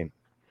championship game.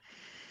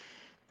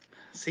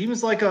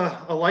 Seems like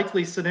a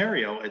likely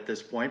scenario at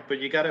this point, but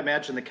you got to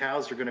imagine the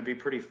Cows are going to be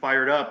pretty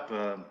fired up.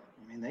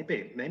 I mean,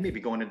 they may be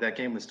going into that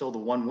game with still the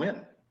 1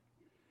 win.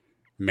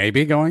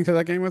 maybe going to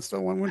that game with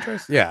still one win,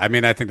 Trace? Yeah, I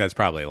mean, I think that's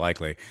probably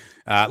likely.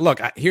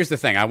 Look, here's the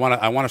thing. I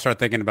want to start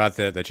thinking about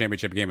the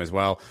championship game as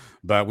well.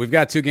 But we've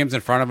got 2 games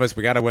in front of us.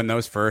 We got to win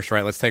those first,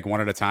 right? Let's take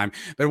one at a time.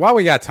 But while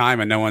we got time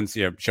and no one's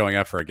showing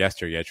up for a guest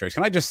here yet, Trace,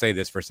 can I just say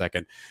this for a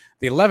second?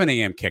 The 11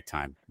 a.m. kick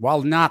time,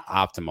 while not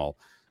optimal,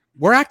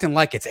 we're acting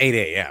like it's 8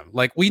 a.m.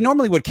 Like we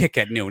normally would kick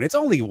at noon. It's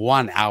only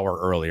 1 hour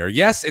earlier.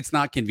 Yes, it's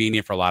not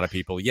convenient for a lot of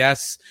people.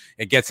 Yes,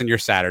 it gets in your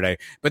Saturday,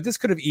 but this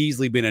could have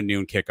easily been a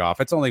noon kickoff.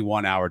 It's only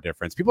 1 hour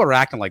difference. People are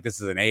acting like this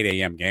is an 8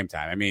 a.m. game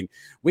time. I mean,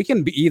 we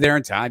can be there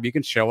in time. You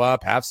can show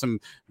up, have some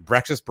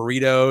breakfast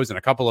burritos and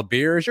a couple of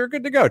beers. You're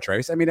good to go,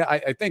 Trace. I mean,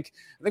 I think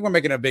we're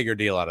making a bigger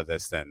deal out of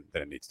this than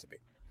it needs to be.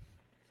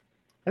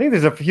 I think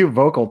there's a few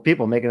vocal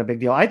people making a big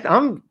deal. I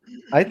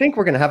think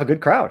we're going to have a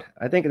good crowd.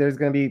 I think there's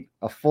going to be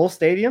a full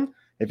stadium.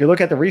 If you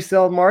look at the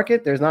resale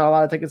market, there's not a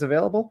lot of tickets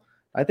available.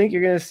 I think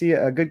you're going to see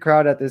a good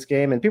crowd at this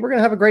game, and people are going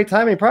to have a great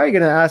time and probably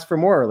going to ask for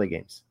more early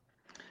games.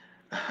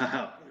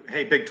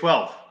 Hey, Big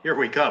 12, here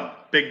we come.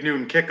 Big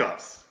noon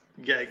kickoffs.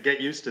 Get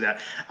used to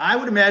that. I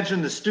would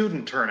imagine the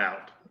student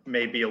turnout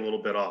may be a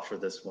little bit off for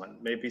this one.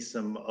 Maybe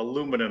some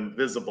aluminum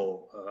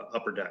visible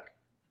upper deck.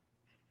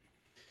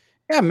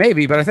 Yeah,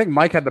 maybe, but I think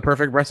Mike had the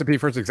perfect recipe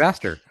for success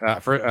here.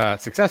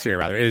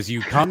 Is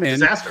you come in,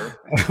 disaster.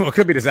 Well, it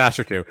could be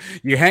disaster too.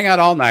 You hang out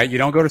all night, you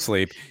don't go to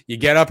sleep, you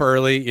get up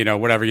early,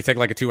 whatever. You take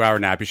like a 2-hour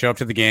nap, you show up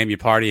to the game, you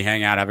party,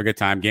 hang out, have a good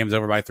time. Game's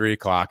over by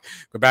 3:00.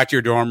 Go back to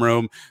your dorm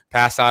room,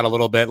 pass out a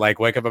little bit, like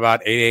wake up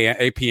about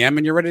 8 p.m.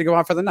 and you're ready to go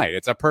out for the night.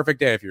 It's a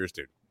perfect day if you're a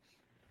student.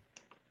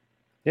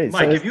 Yeah,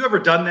 Mike, have you ever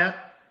done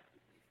that?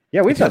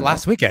 Yeah, we did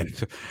last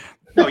weekend.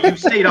 No, you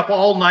stayed up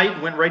all night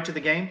and went right to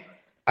the game?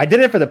 I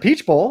did it for the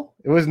Peach Bowl.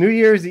 It was New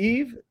Year's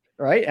Eve,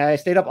 right? And I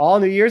stayed up all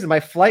New Year's, and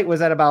my flight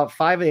was at about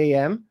 5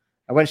 a.m.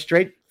 I went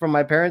straight from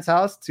my parents'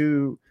 house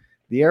to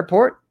the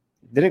airport,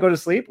 didn't go to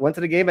sleep, went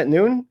to the game at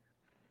noon,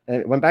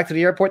 and went back to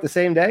the airport the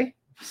same day,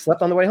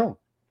 slept on the way home.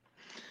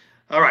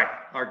 All right,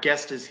 our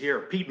guest is here.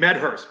 Pete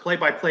Medhurst,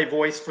 play-by-play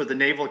voice for the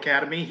Naval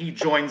Academy. He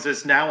joins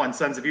us now on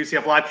Sons of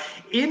UCF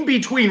Live. In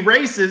between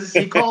races,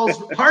 he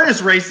calls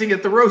harness racing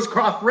at the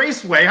Rosecroft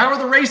Raceway. How are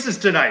the races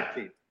tonight,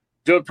 Pete?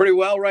 Doing pretty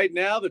well right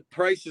now. The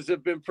prices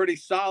have been pretty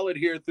solid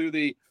here through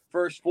the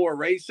first 4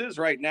 races.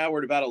 Right now, we're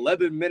at about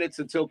 11 minutes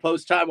until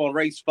post time on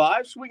race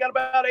 5. So we got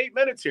about 8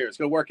 minutes here. It's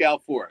going to work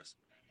out for us.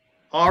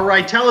 All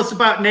right. Tell us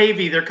about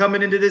Navy. They're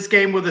coming into this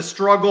game with a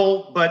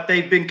struggle, but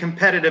they've been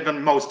competitive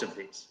in most of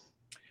these.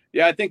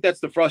 Yeah, I think that's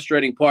the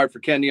frustrating part for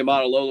Ken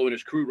Niumatalolo and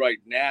his crew right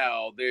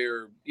now.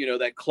 They're,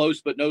 that close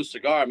but no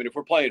cigar. I mean, if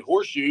we're playing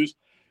horseshoes,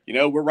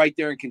 we're right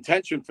there in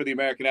contention for the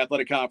American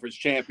Athletic Conference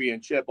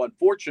championship.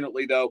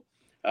 Unfortunately, though,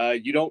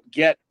 you don't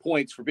get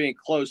points for being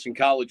close in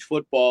college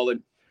football.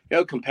 And,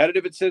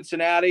 competitive at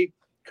Cincinnati,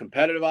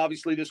 competitive,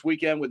 obviously, this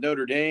weekend with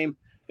Notre Dame.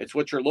 It's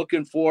what you're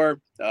looking for.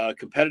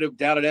 Competitive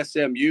down at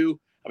SMU.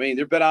 I mean,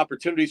 there have been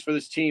opportunities for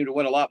this team to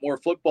win a lot more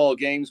football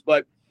games.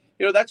 But,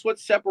 that's what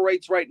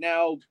separates right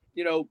now,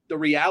 the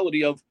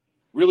reality of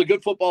really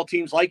good football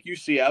teams like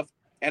UCF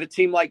and a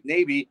team like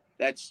Navy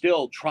that's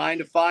still trying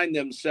to find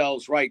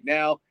themselves right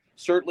now.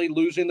 Certainly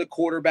losing the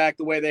quarterback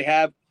the way they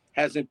have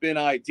hasn't been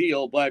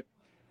ideal. But,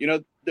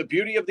 the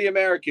beauty of the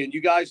American, you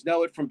guys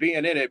know it from being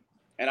in it,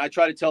 and I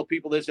try to tell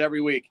people this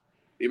every week.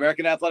 The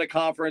American Athletic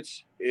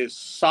Conference is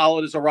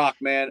solid as a rock,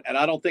 man, and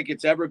I don't think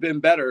it's ever been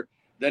better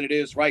than it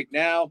is right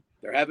now.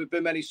 There haven't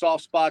been many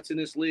soft spots in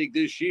this league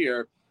this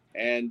year,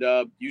 and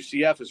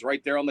UCF is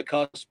right there on the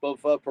cusp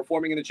of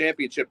performing in the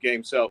championship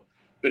game. So,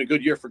 been a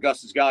good year for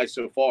Gus's guys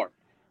so far.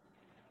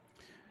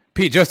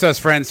 Pete, just us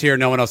friends here,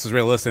 no one else is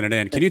really listening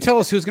in. Can you tell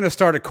us who's going to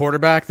start at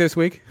quarterback this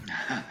week?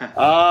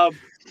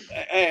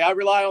 Hey, I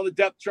rely on the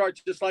depth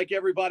chart just like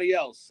everybody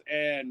else.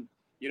 And,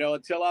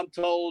 until I'm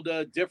told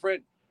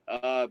different,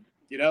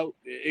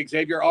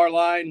 Xavier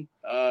Arline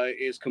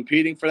is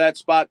competing for that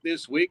spot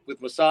this week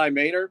with Masai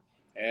Maynor.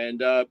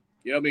 And,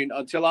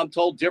 until I'm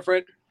told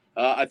different,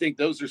 I think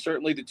those are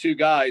certainly the 2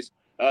 guys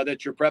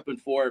that you're prepping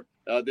for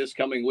this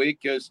coming week.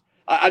 Because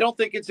I don't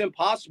think it's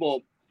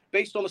impossible,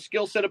 based on the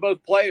skill set of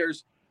both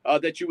players,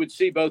 that you would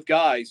see both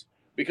guys.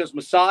 Because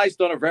Masai's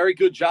done a very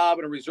good job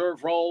in a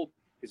reserve role.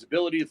 His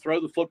ability to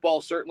throw the football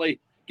certainly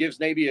gives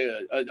Navy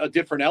a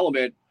different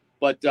element.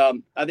 But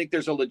I think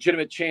there's a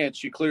legitimate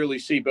chance you clearly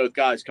see both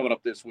guys coming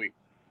up this week.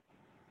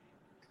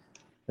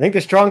 I think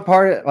the strong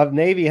part of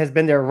Navy has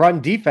been their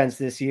run defense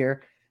this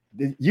year.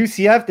 The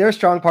UCF, their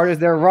strong part is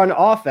their run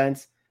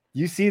offense.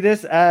 You see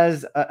this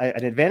as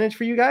an advantage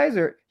for you guys,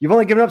 or you've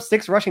only given up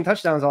 6 rushing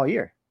touchdowns all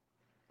year?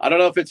 I don't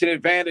know if it's an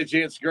advantage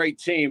against a great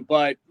team,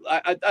 but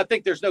I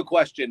think there's no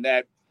question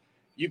that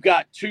you've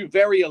got 2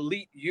 very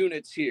elite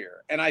units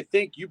here. And I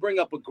think you bring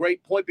up a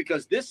great point,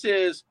 because this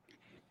is,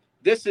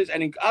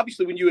 and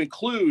obviously when you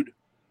include,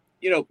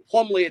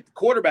 Plumlee at the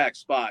quarterback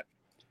spot,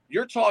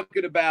 you're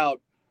talking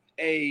about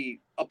a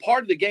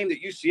part of the game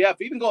that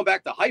UCF, even going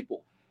back to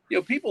Heupel,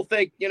 people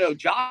think,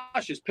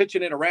 Josh is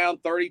pitching it around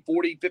 30,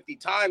 40, 50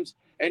 times.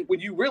 And when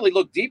you really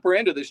look deeper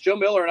into this, Joe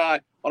Miller and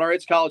I, on our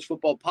It's College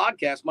Football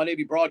podcast, my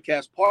Navy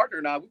broadcast partner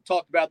and I, we've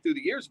talked about through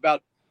the years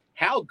about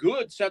how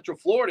good Central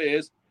Florida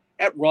is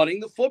at running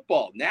the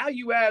football. Now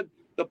you add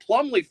the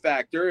Plumlee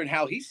factor and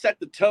how he set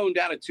the tone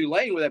down at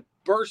Tulane with that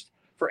burst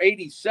for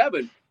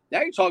 87.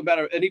 Now you're talking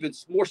about an even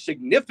more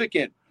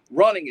significant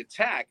running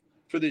attack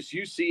for this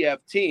UCF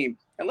team.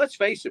 And let's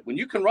face it, when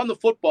you can run the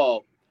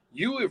football,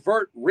 you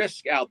avert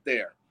risk out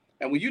there.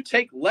 And when you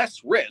take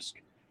less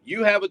risk,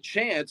 you have a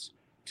chance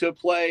to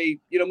play,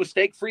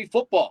 mistake-free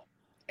football.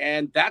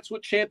 And that's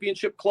what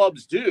championship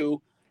clubs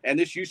do. And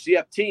this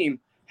UCF team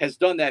has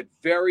done that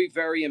very,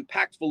 very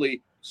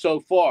impactfully so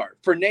far.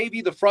 For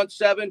Navy, the front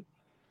seven,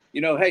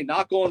 hey,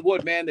 knock on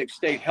wood, man, they've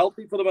stayed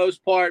healthy for the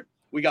most part.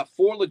 We got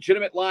 4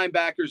 legitimate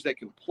linebackers that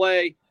can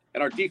play.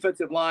 And our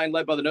defensive line,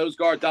 led by the nose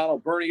guard,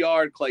 Donald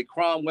Berniard, Clay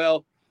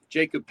Cromwell,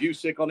 Jacob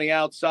Busick on the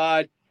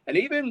outside. And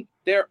even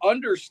their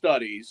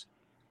understudies,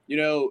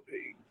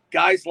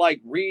 guys like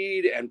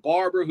Reed and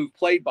Barber who've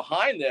played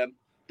behind them,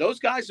 those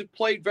guys have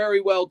played very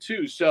well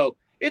too. So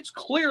it's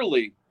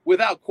clearly,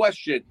 without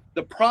question,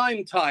 the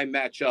prime time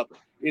matchup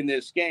in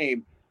this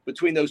game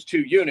between those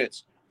two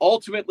units.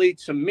 Ultimately,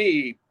 to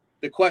me,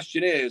 the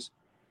question is,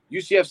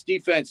 UCF's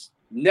defense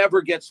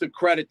never gets the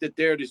credit that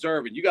they're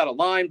deserving. You got a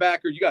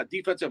linebacker, you got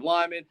defensive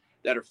linemen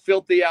that are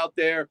filthy out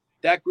there.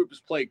 That group has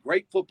played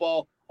great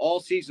football all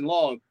season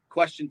long.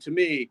 Question to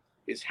me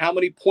is, how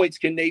many points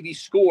can Navy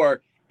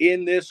score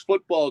in this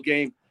football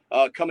game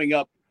coming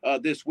up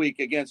this week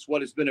against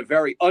what has been a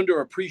very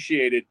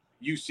underappreciated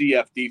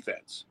UCF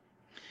defense?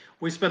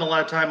 We spent a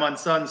lot of time on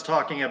Suns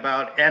talking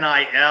about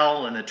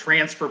NIL and the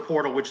transfer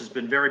portal, which has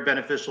been very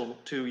beneficial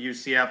to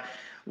UCF.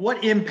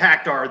 What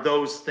impact are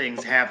those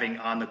things having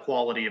on the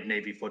quality of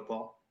Navy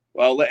football?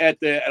 Well,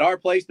 at our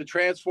place, the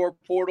transfer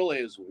portal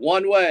is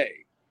one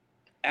way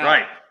out.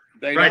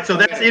 Right. So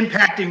that's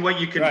impacting what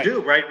you can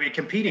do, right? We're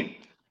competing.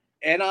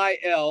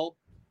 NIL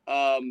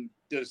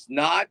does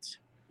not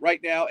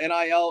right now.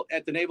 NIL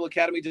at the Naval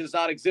Academy does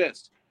not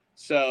exist.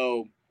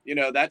 So,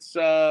 that's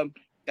the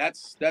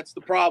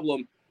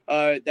problem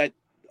that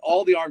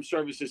all the armed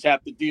services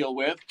have to deal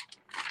with.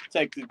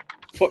 Take the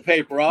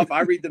paper off.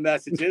 I read the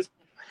messages.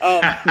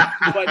 The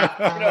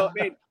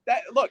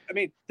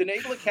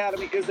Naval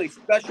Academy is a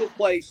special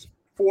place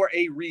for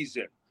a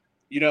reason.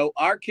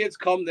 Our kids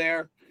come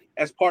there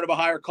as part of a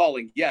higher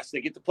calling. Yes,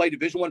 they get to play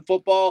Division I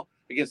football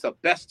against the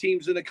best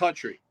teams in the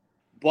country,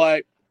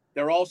 but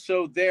they're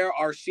also there.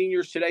 Our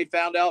seniors today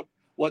found out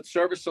what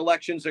service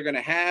selections they're going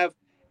to have.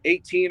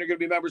 18 are going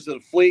to be members of the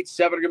fleet.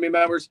 7 are going to be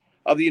members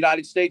of the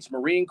United States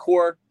Marine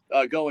Corps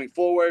going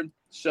forward.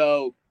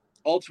 So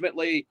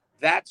ultimately,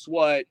 that's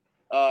what,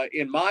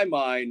 in my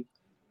mind,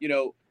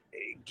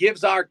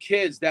 gives our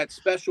kids that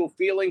special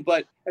feeling.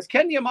 But as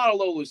Ken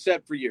Niumatalolo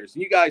said for years,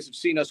 and you guys have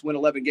seen us win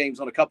 11 games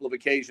on a couple of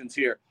occasions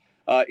here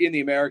in the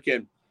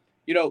American,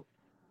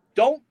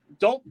 don't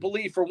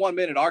believe for 1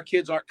 minute our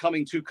kids aren't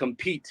coming to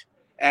compete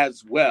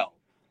as well.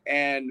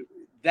 And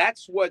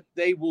that's what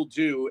they will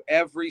do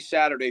every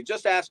Saturday.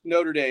 Just ask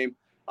Notre Dame.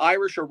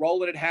 Irish are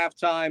rolling at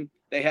halftime.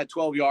 They had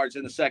 12 yards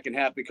in the second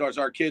half because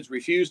our kids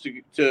refused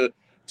to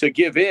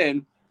give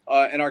in.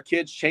 And our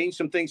kids changed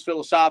some things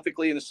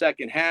philosophically in the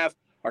second half.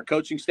 Our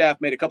coaching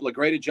staff made a couple of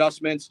great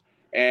adjustments,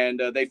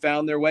 and they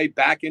found their way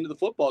back into the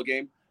football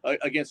game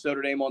against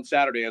Notre Dame on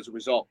Saturday as a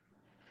result.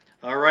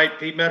 All right,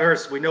 Pete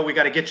Medhurst, we know we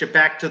got to get you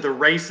back to the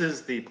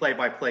races, the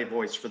play-by-play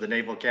voice for the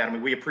Naval Academy.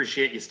 We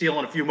appreciate you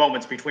stealing a few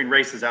moments between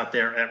races out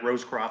there at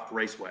Rosecroft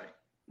Raceway.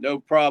 No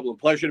problem.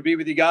 Pleasure to be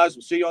with you guys.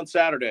 We'll see you on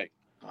Saturday.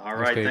 All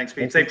right, thanks,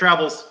 Pete. Safe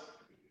travels.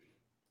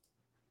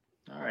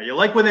 All right, you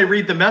like when they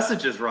read the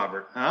messages,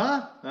 Robert?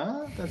 Huh?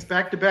 That's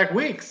back-to-back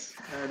weeks.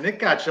 Nick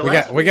got you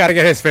last week. We got to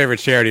get his favorite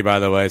charity, by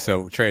the way.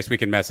 So, Trace, we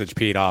can message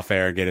Pete off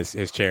air and get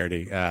his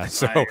charity.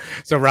 So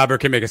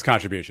Robert can make his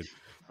contribution.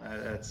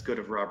 That's good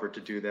of Robert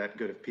to do that.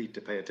 Good of Pete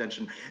to pay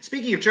attention.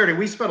 Speaking of charity,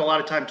 we spent a lot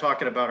of time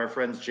talking about our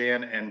friends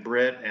Jan and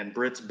Britt and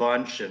Britt's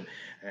bunch, and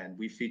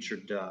we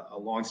featured a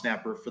long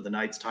snapper for the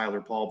Knights,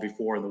 Tyler Paul,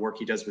 before, and the work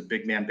he does with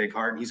Big Man, Big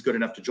Heart. And he's good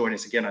enough to join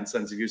us again on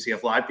Sons of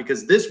UCF Live,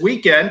 because this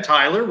weekend,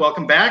 Tyler,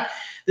 welcome back.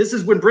 This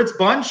is when Britt's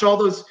bunch, all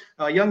those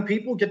young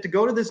people, get to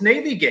go to this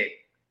Navy game.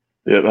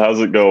 Yeah, how's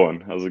it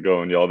going,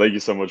 y'all? Thank you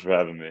so much for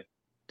having me.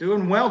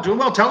 Doing well.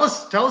 Tell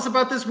us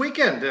about this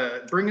weekend.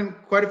 Bringing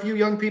quite a few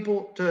young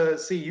people to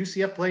see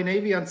UCF play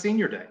Navy on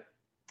Senior Day.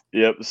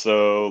 Yep.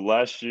 So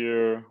last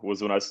year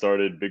was when I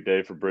started Big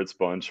Day for Britt's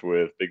bunch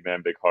with Big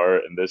Man, Big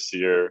Heart, and this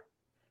year,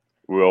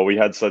 we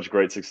had such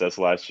great success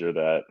last year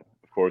that,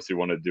 of course, we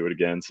wanted to do it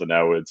again. So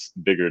now it's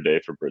Bigger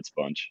Day for Britt's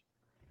bunch,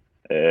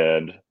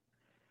 and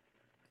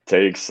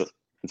it's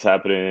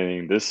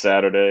happening this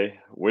Saturday.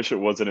 Wish it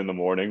wasn't in the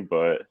morning,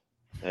 but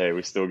hey,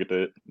 we still get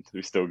it.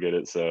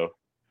 So.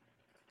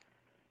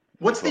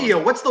 What's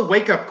the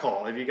wake up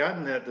call? Have you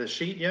gotten the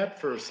sheet yet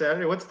for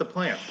Saturday? What's the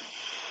plan?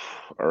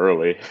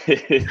 Early.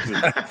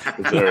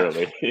 It's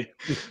early.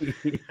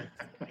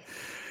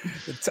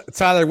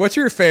 Tyler, what's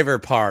your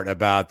favorite part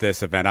about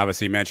this event?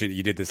 Obviously, you mentioned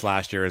you did this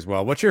last year as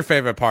well. What's your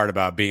favorite part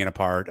about being a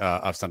part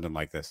of something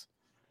like this?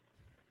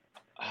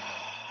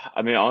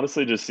 I mean,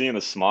 honestly, just seeing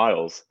the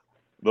smiles.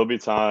 there'll be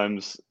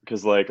times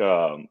because like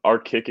our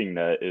kicking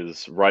net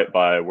is right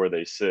by where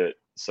they sit.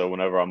 So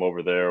whenever I'm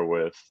over there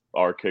with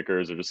our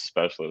kickers or just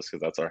specialists,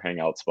 because that's our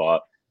hangout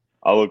spot,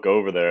 I look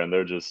over there and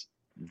they're just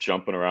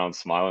jumping around,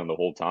 smiling the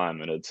whole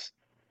time, and it's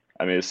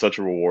such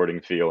a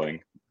rewarding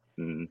feeling,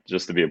 and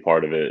just to be a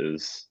part of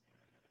it's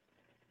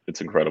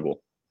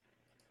incredible.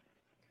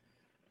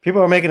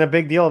 People are making a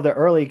big deal of the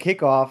early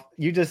kickoff.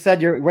 You just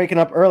said you're waking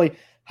up early.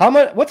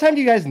 What time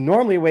do you guys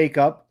normally wake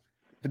up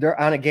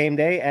on a game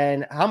day,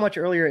 and how much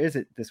earlier is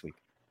it this week?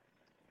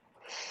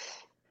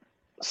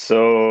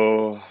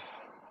 So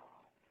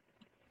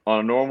on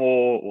a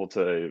normal, we'll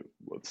say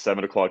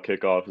 7 o'clock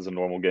kickoff is a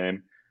normal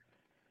game.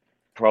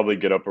 Probably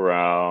get up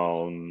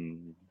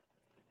around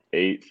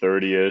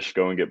 8:30-ish,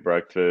 go and get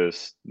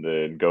breakfast,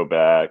 then go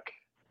back,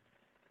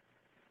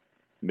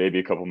 maybe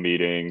a couple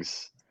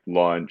meetings,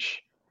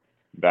 lunch,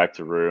 back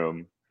to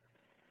room,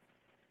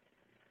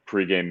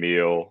 pregame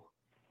meal,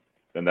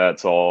 and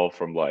that's all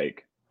from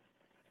like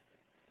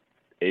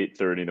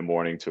 8:30 in the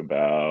morning to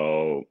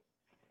about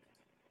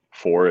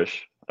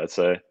 4-ish, I'd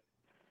say.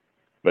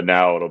 But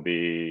now it'll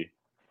be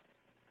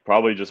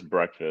probably just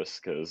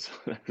breakfast because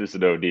there's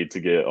no need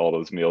to get all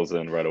those meals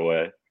in right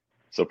away.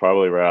 So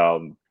probably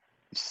around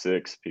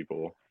 6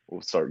 people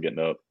will start getting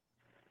up.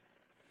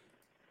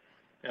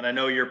 And I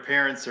know your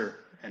parents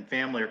and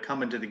family are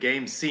coming to the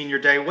game senior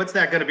day. What's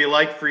that going to be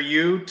like for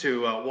you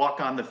to walk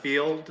on the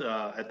field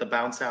at the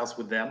bounce house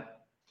with them?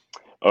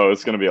 Oh,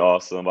 it's going to be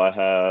awesome. I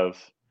have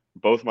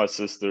both my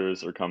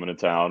sisters are coming to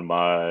town.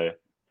 I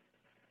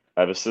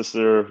have a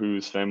sister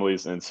whose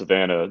family's in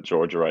Savannah,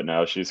 Georgia right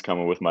now. She's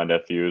coming with my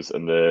nephews.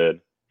 And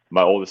then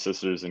my oldest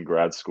sister's in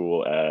grad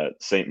school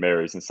at St.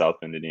 Mary's in South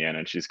Bend, Indiana,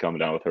 and she's coming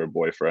down with her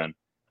boyfriend.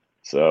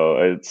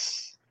 So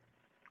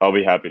I'll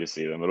be happy to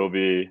see them. It'll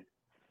be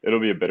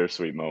a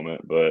bittersweet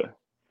moment, but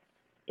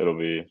it'll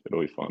be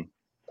fun.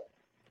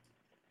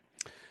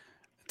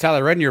 Tyler,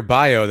 I read in your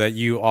bio that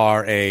you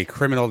are a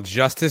criminal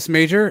justice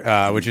major,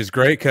 which is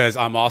great because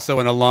I'm also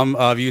an alum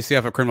of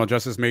UCF, a criminal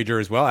justice major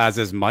as well, as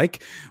is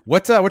Mike.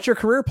 What's your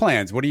career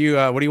plans? What do you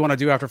want to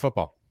do after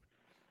football?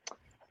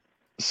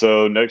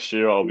 So next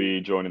year I'll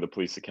be joining the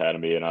police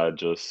academy, and I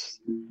just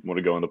want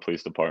to go in the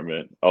police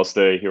department. I'll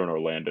stay here in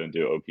Orlando and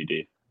do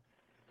OPD.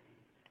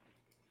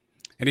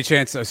 Any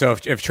chance? So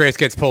if Trace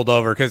gets pulled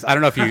over, because I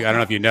don't know if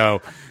you know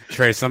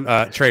Trace.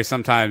 Trace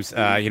sometimes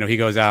he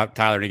goes out,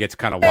 Tyler, and he gets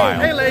kind of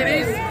wild. Hey,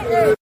 ladies.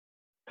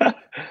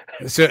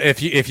 So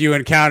if you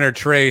encounter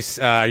Trace,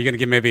 are you going to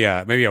give maybe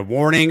a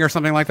warning or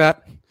something like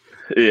that?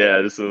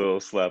 Yeah, just a little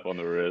slap on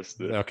the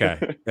wrist.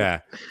 Okay,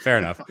 yeah, fair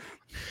enough.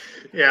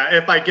 Yeah,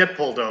 if I get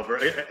pulled over,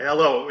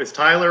 hello, is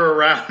Tyler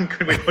around?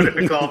 Could we put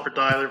in a call for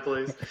Tyler,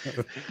 please?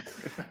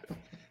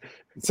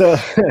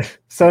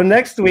 So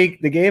next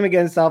week, the game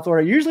against South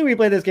Florida. Usually we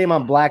play this game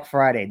on Black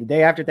Friday, the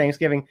day after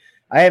Thanksgiving.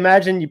 I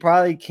imagine you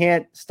probably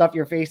can't stuff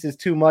your faces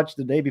too much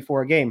the day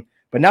before a game.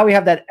 But now we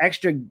have that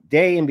extra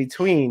day in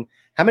between.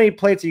 How many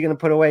plates are you going to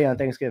put away on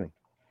Thanksgiving?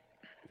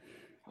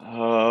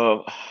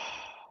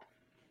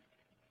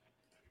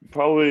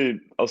 Probably,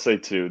 I'll say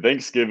 2.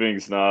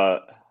 Thanksgiving's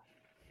not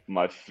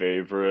my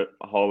favorite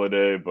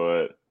holiday,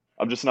 but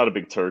I'm just not a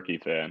big turkey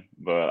fan.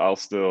 But I'll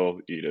still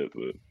eat it.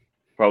 But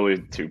probably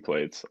 2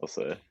 plates, I'll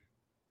say.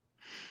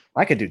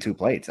 I could do 2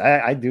 plates.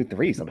 I do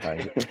 3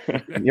 sometimes.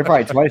 You're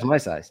probably twice my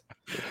size.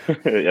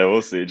 Yeah,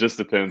 we'll see. It just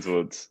depends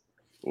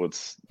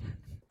what's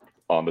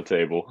on the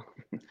table.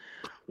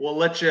 We'll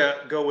let you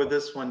go with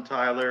this one,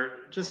 Tyler.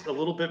 Just a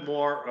little bit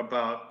more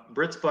about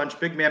Brits Bunch,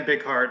 Big Man,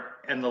 Big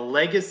Heart, and the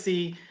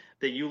legacy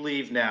that you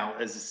leave now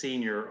as a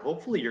senior.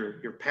 Hopefully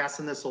you're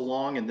passing this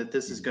along and that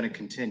this is going to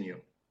continue.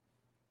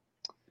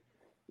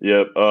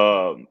 Yep.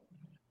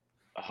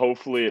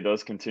 Hopefully it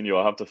does continue.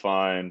 I'll have to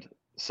find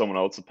someone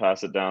else to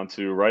pass it down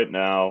to. Right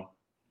now,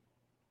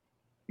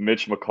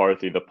 Mitch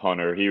McCarthy, the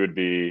punter, he would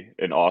be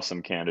an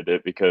awesome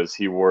candidate because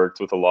he worked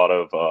with a lot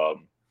of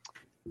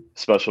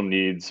special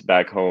needs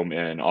back home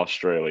in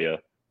Australia,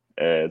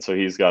 and so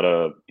he's got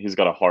a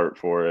heart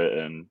for it,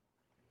 and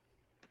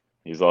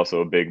he's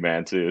also a big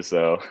man too.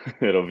 So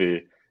it'll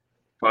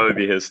probably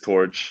be his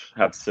torch.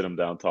 Have to sit him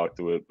down, talk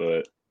to it,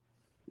 but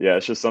yeah,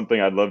 it's just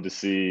something I'd love to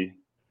see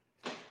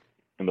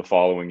in the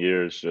following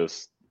years.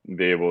 Just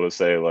be able to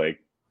say like,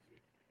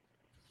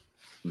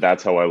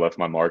 that's how I left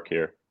my mark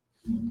here.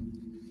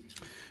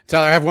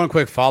 Tyler, I have one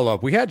quick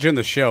follow-up. We had you on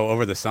the show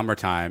over the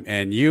summertime,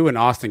 and you and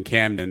Austin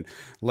Camden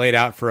laid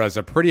out for us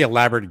a pretty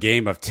elaborate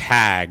game of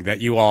tag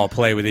that you all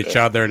play with each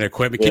other and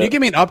equipment. Can you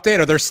give me an update?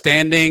 Are there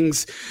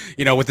standings,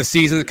 with the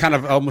season kind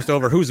of almost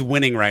over? Who's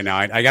winning right now?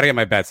 I got to get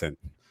my bets in.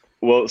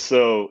 Well,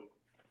 so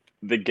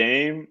the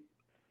game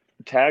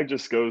tag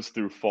just goes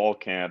through fall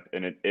camp,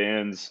 and it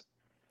ends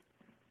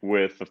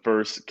with the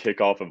first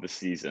kickoff of the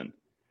season.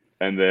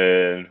 And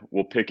then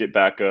we'll pick it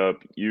back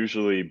up,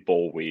 usually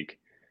bowl week.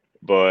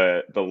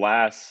 But the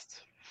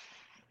last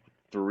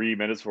 3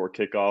 minutes before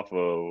kickoff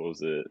of,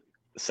 was it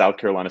South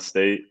Carolina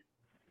State?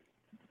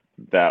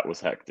 That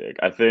was hectic.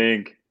 I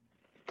think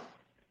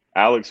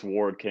Alex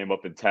Ward came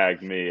up and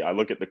tagged me. I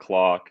look at the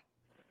clock.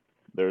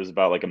 There's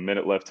about like a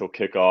minute left till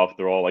kickoff.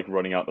 They're all like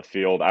running out the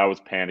field. I was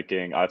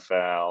panicking.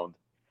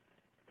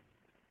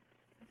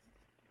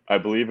 I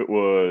believe it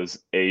was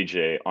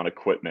AJ on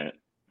equipment.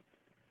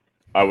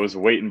 I was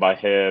waiting by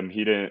him.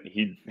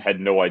 He had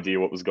no idea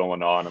what was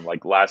going on. And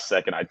like last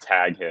second I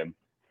tag him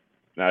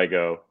and I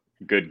go,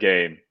 "Good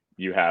game.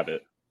 You have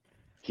it."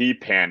 He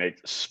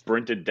panicked,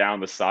 sprinted down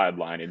the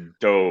sideline and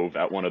dove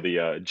at one of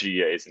the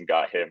GAs and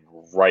got him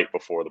right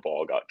before the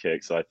ball got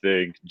kicked. So I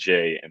think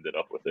Jay ended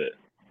up with it,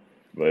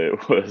 but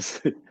it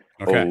was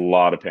a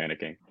lot of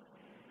panicking.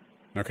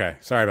 Okay.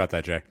 Sorry about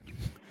that, Jay.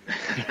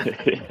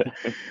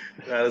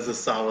 That is a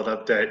solid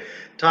update.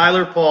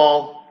 Tyler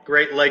Paul,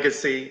 great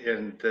legacy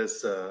in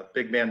this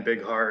big man,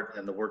 big heart,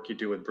 and the work you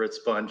do with Brits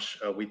Bunch.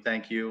 We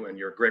thank you, and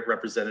you're a great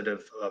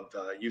representative of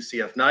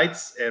UCF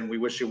Knights, and we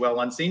wish you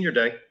well on Senior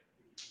Day.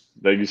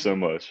 Thank you so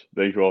much.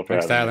 Thank you all for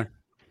having Tyler. me.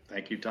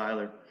 Thank you,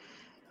 Tyler.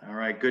 All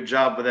right, good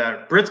job with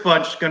that. Brits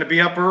Bunch going to be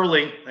up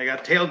early. They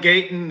got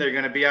tailgating. They're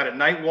going to be out at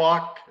Night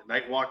Walk.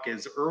 Night Walk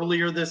is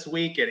earlier this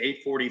week at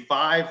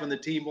 8:45 when the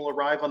team will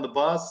arrive on the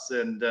bus,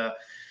 and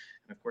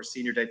of course,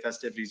 Senior Day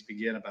festivities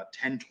begin about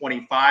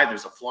 10:25.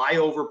 There's a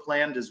flyover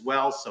planned as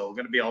well, so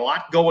going to be a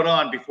lot going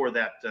on before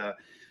that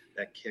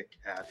kick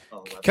at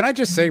 11. Can I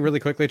just say really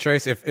quickly,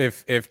 Trace,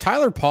 if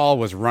Tyler Paul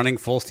was running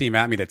full steam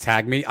at me to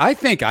tag me, I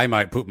think I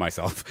might poop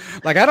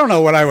myself. Like, I don't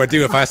know what I would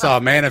do if I saw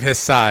a man of his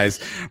size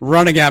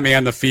running at me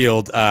on the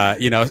field.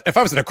 If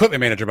I was an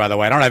equipment manager, by the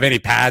way, I don't have any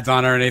pads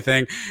on or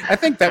anything. I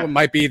think that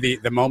might be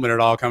the moment it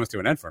all comes to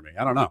an end for me.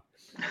 I don't know.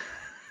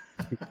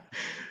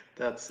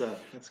 That's good.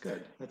 That's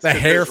the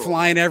good hair visual.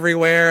 flying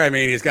everywhere. I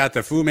mean, he's got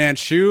the Fu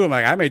Manchu. I'm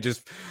like, I may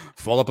just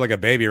fall up like a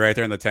baby right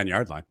there in the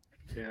 10-yard line.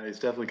 Yeah, he's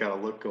definitely got a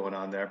look going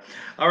on there.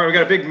 All right, we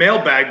got a big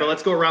mailbag, but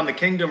let's go around the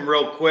kingdom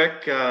real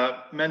quick.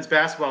 Men's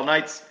basketball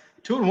Knights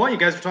 2-1. You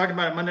guys were talking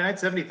about it Monday night,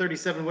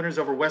 70-37 winners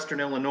over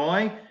Western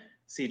Illinois.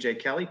 CJ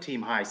Kelly,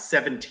 team high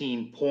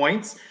 17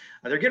 points.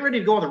 They're getting ready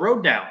to go on the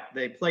road now.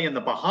 They play in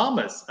the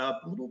Bahamas. A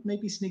little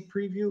maybe sneak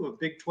preview of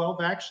Big 12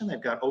 action. They've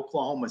got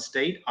Oklahoma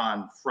State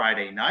on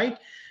Friday night.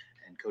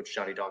 And Coach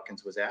Johnny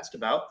Dawkins was asked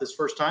about this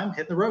first time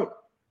hitting the road.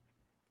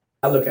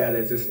 I look at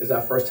it as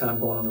our first time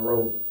going on the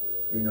road.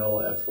 Even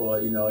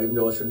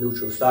though it's a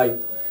neutral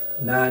site,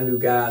 9 new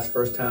guys,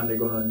 first time they're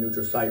going on a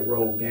neutral site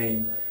road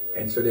game.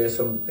 And so there's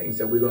some things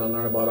that we're going to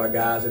learn about our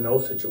guys in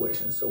those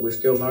situations. So we're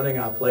still learning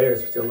our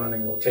players, still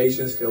learning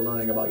rotations, still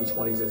learning about each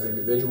one of these as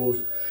individuals.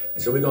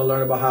 And so we're going to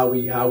learn about how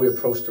we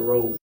approach the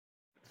road.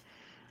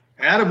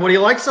 Adam, what do you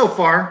like so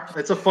far?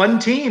 It's a fun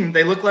team.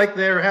 They look like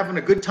they're having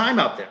a good time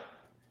out there.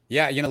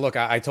 Yeah, look,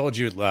 I told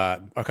you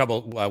a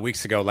couple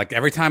weeks ago, like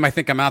every time I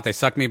think I'm out, they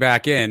suck me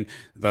back in.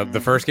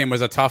 The first game was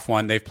a tough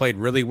one. They've played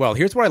really well.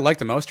 Here's what I like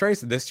the most,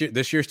 Trace,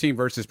 this year's team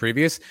versus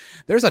previous.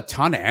 There's a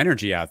ton of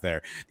energy out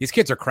there. These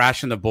kids are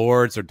crashing the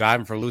boards. They're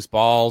diving for loose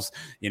balls.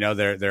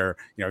 They're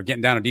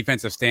getting down to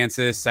defensive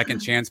stances, second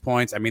chance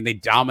points. I mean, they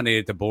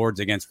dominated the boards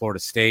against Florida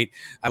State.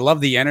 I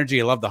love the energy.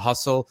 I love the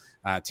hustle.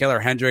 Taylor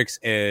Hendricks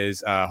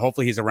is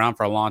hopefully he's around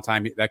for a long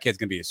time. That kid's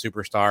gonna be a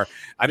superstar.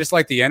 I just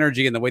like the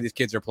energy and the way these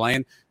kids are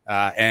playing.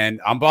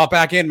 And I'm bought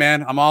back in,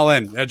 man. I'm all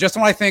in. Just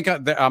when I think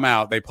I'm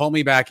out, they pull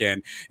me back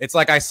in. It's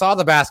like I saw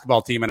the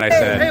basketball team and I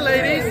said, "Hey,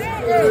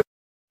 ladies."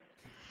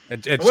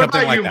 It's What something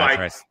about like you, that, Mike?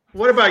 Trace.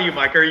 What about you,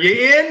 Mike? Are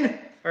you in?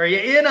 Are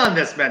you in on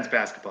this men's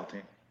basketball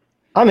team?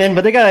 I'm in,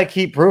 but they got to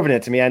keep proving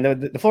it to me. I know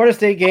the Florida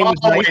State game was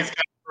Always nice. got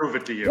to prove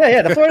it to you.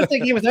 Yeah, the Florida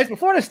State game was nice. But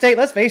Florida State,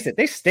 let's face it,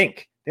 they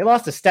stink. They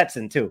lost to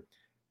Stetson, too.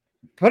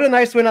 Put a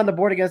nice win on the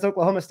board against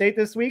Oklahoma State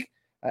this week.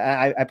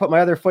 I put my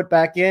other foot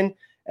back in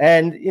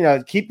and,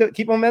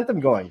 keep momentum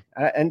going.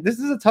 And this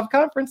is a tough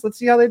conference. Let's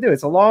see how they do.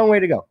 It's a long way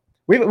to go.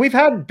 We've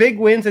had big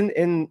wins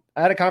in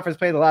out of conference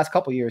play the last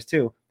couple years,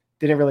 too.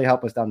 Didn't really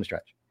help us down the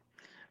stretch.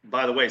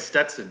 By the way,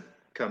 Stetson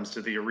comes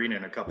to the arena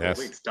in a couple of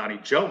weeks. Donnie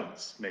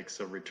Jones makes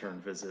a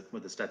return visit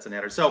with the Stetson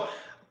Hatters. So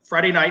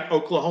Friday night,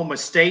 Oklahoma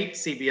State,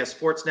 CBS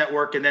Sports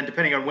Network, and then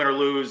depending on win or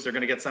lose, they're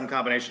going to get some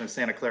combination of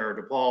Santa Clara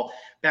or DePaul.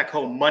 Back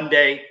home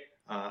Monday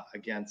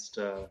against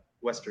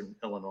Western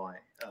Illinois.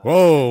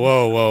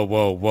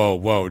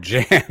 Whoa,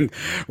 Jan.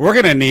 We're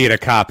going to need a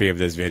copy of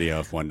this video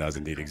if one does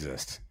indeed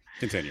exist.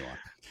 Continue on.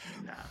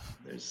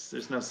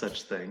 There's no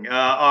such thing. We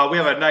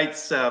have a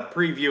Knights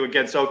preview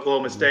against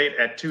Oklahoma State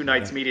at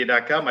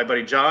twoknightsmedia.com. My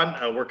buddy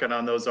John working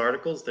on those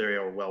articles. They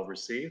are well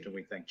received, and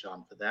we thank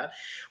John for that.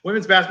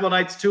 Women's basketball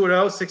Knights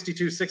 2-0,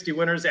 62-60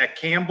 winners at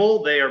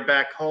Campbell. They are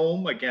back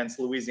home against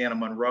Louisiana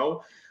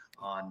Monroe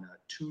on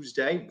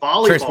Tuesday.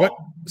 Volleyball.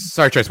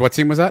 Trace, what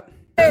team was that?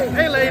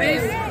 Hey,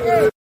 ladies.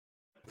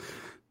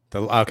 The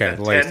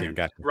ladies team.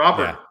 Gotcha.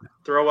 Robert,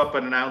 throw up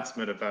an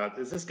announcement about,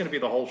 is this going to be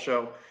the whole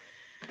show?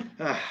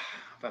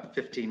 About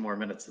 15 more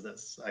minutes of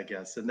this, I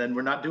guess. And then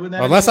we're not doing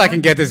that. Unless I can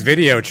get this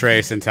video,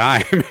 Trace, in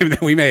time,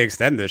 we may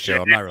extend this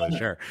show. I'm not really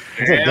sure.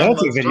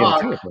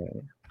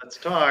 Let's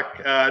talk.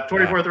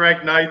 24th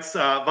ranked Knights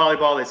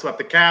volleyball. They swept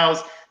the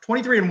Cows.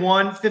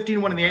 23-1,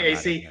 15-1 in the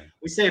AAC.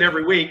 We say it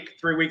every week,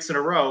 3 weeks in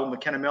a row.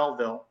 McKenna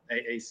Melville,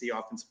 AAC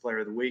Offensive Player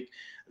of the Week.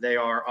 They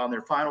are on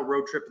their final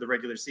road trip of the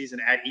regular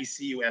season at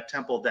ECU at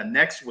Temple. Then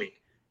next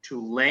week,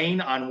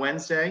 Tulane on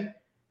Wednesday,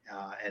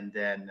 and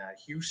then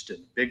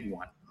Houston, big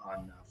one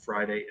on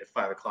Friday at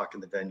 5 o'clock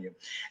in the venue.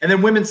 And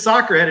then women's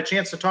soccer had a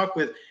chance to talk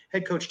with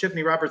head coach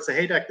Tiffany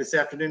Roberts-Sahaydak this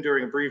afternoon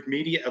during a brief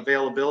media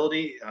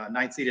availability.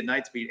 9th-seeded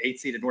Knights beat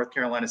 8th-seeded North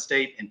Carolina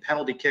State in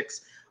penalty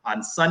kicks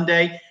on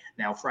Sunday.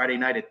 Now Friday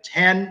night at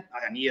 10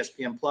 on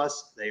ESPN+,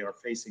 they are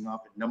facing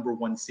off at number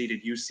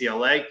 1-seeded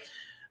UCLA.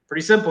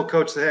 Pretty simple,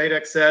 Coach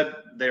Sahaydak said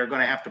they are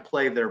going to have to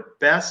play their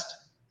best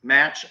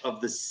match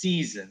of the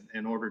season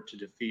in order to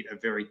defeat a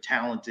very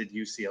talented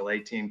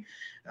UCLA team.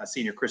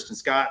 Senior Kristen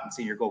Scott and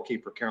senior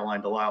goalkeeper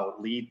Caroline Delisle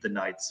lead the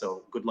Knights,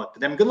 so good luck to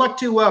them. Good luck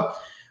to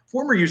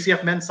former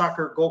UCF men's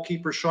soccer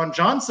goalkeeper Sean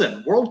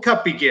Johnson. World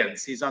Cup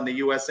begins. He's on the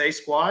USA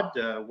squad.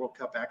 World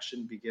Cup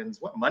action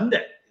begins,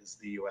 Monday is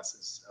the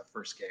US's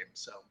first game.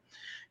 So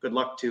good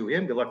luck to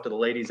him. Good luck to the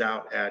ladies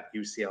out at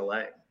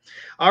UCLA.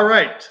 All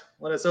right,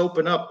 let us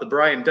open up the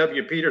Brian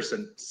W.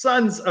 Peterson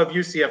Sons of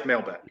UCF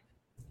mailbag.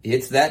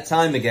 It's that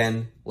time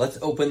again. Let's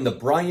open the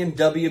Brian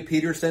W.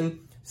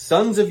 Peterson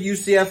Sons of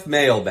UCF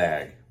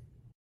mailbag.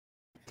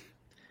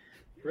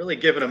 Really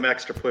giving him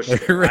extra push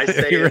there. I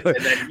say it,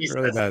 and then he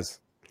really says does.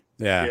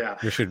 Yeah.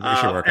 We should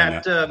work on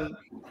that.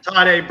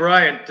 Todd A.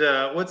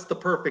 Bryant, what's the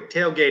perfect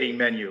tailgating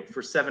menu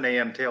for 7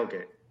 a.m.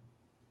 tailgate?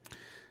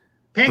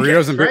 Pancakes,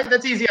 Burritos and right?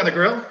 That's easy on the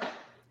grill.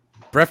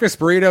 Breakfast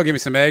burrito, give me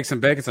some eggs, some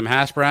bacon, some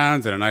hash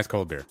browns, and a nice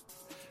cold beer.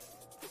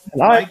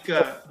 Mike,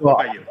 what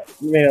about you?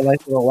 You made a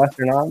nice little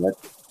Western omelet.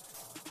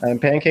 And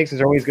pancakes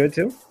is always good,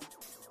 too.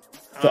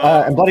 So,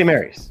 and Bloody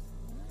Marys.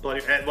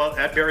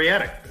 At Berry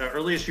Attic,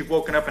 earliest you've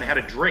woken up and had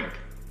a drink.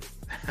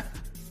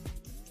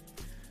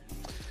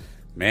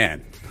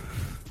 Man.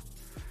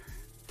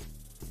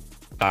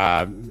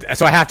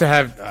 So I have to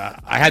have.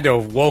 I had to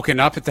have woken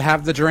up to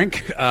have the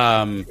drink.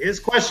 His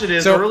question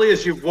is: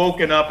 earliest you've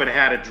woken up and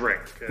had a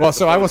drink. Well,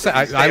 so I will say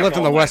I lived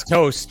on the West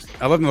Coast.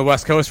 I lived on the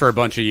West Coast for a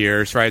bunch of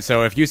years, right?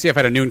 So if UCF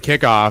had a noon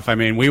kickoff, I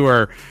mean, we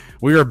were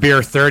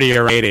beer 30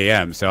 around 8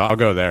 a.m. So I'll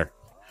go there.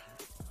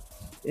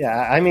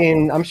 Yeah, I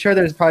mean, I'm sure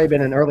there's probably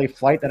been an early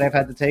flight that I've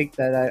had to take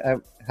that I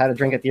had a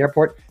drink at the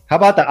airport. How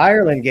about the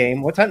Ireland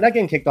game? What time? That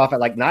game kicked off at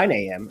like 9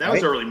 a.m. That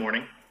was early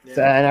morning. Yeah.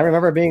 So, and I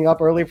remember being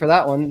up early for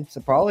that one,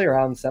 so probably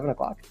around 7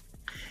 o'clock.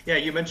 Yeah,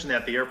 you mentioned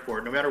that at the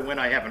airport. No matter when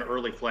I have an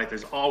early flight,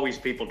 there's always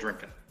people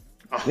drinking.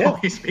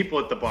 Always people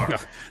at the bar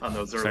on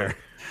those early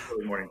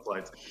morning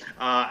flights.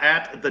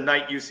 At the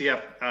night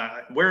UCF,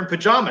 wearing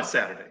pajamas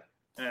Saturday.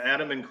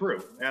 Adam and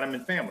crew, Adam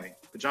and family.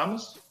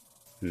 Pajamas?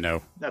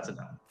 No. That's a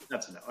no.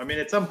 That's a no. I mean,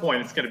 at some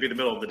point, it's going to be the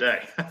middle of the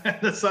day.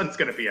 The sun's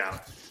going to be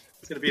out.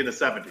 It's going to be in the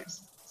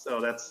 70s. So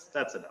that's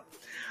a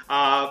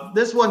no.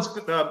 This one's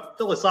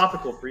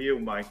philosophical for you,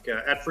 Mike.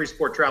 At Free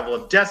Sport Travel,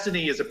 if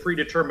destiny is a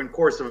predetermined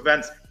course of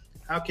events,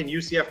 how can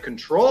UCF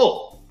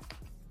control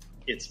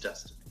its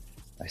destiny?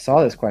 I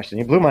saw this question.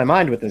 You blew my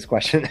mind with this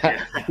question.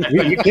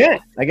 You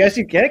can't. I guess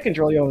you can't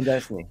control your own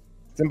destiny.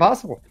 It's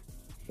impossible.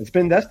 It's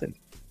been destined.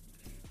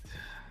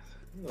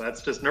 Well,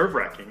 that's just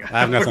nerve-wracking. I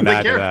have nothing to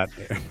add to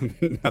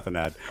that. Nothing to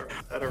add.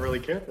 I don't really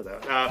care for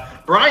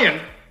that.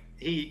 Brian,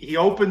 he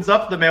opens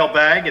up the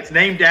mailbag. It's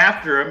named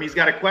after him. He's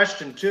got a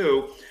question,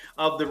 too,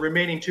 of the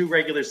remaining 2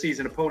 regular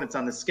season opponents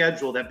on the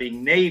schedule, that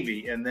being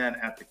Navy and then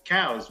at the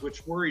Cows.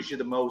 Which worries you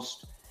the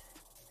most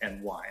and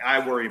why?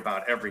 I worry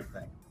about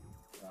everything.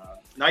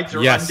 Knights are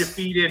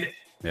undefeated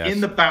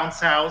in the bounce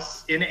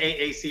house in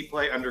AAC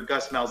play under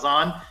Gus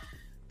Malzahn.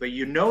 But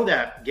you know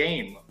that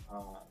game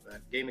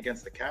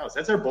against the Cows,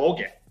 that's their bowl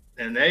game.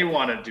 And they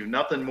want to do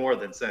nothing more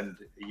than send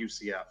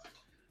UCF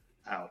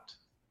out.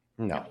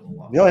 No.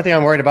 The only thing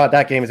I'm worried about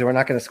that game is that we're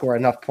not going to score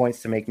enough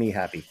points to make me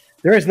happy.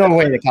 There is no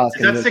way the Cows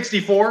can. Is that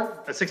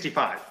 64?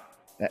 65?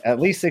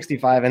 At least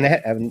 65,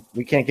 and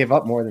we can't give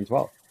up more than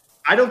 12.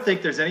 I don't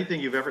think there's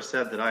anything you've ever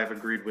said that I have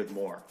agreed with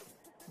more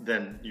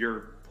than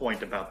your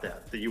point about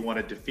that you want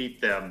to defeat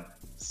them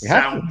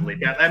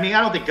soundly. I mean, I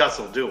don't think Gus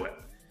will do it.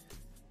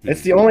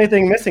 It's the only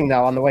thing missing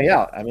now on the way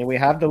out. I mean, we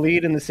have the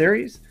lead in the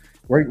series.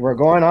 We're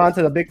going on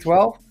to the Big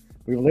 12.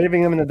 We're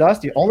leaving them in the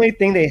dust. The only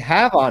thing they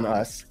have on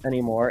us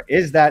anymore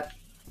is that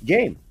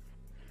game.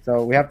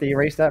 So we have to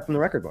erase that from the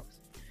record books.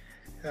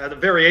 The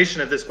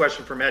variation of this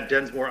question from Ed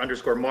Densmore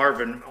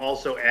 _Marvin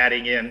also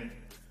adding in,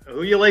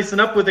 who you lacing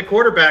up with the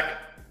quarterback?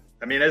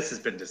 I mean, this has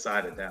been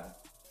decided now.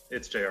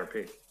 It's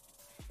JRP.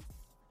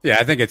 Yeah,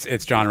 I think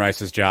it's John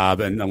Rice's job,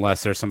 and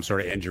unless there's some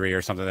sort of injury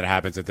or something that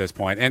happens at this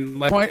point. And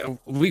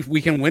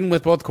we can win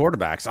with both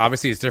quarterbacks.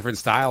 Obviously, it's different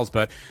styles,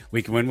 but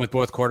we can win with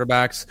both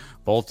quarterbacks.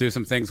 Both do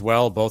some things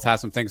well. Both have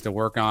some things to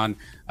work on.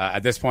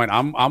 At this point,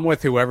 I'm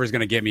with whoever's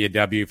going to get me a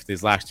W for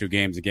these last 2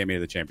 games and get me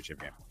to the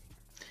championship game.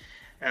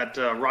 At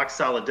Rock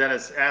Solid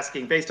Dennis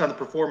asking, based on the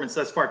performance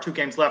thus far, 2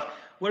 games left,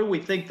 what do we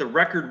think the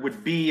record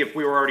would be if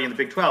we were already in the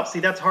Big 12? See,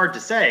 that's hard to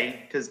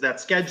say because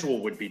that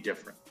schedule would be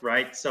different,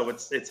 right? So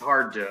it's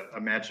hard to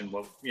imagine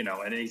what,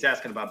 and he's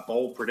asking about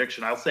bowl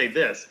prediction. I'll say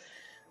this,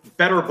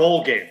 better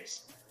bowl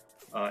games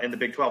in the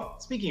Big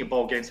 12. Speaking of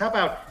bowl games, how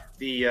about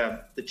the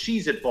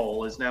Cheez-It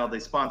Bowl is now the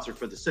sponsor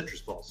for the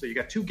Citrus Bowl. So you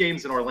got 2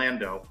 games in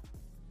Orlando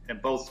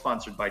and both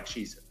sponsored by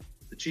Cheez-It.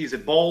 The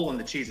Cheez-It Bowl and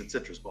the Cheez-It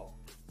Citrus Bowl.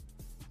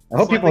 I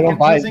hope people don't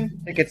buy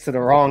tickets to the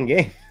wrong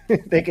game,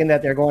 thinking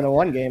that they're going to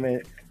one game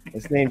and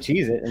it's named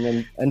Cheez It, and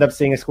then end up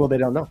seeing a school they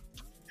don't know.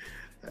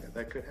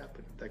 That could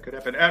happen. That could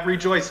happen. At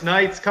Rejoice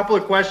Knights, couple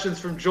of questions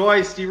from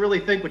Joyce. Do you really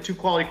think with two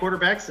quality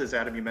quarterbacks, as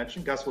Adam you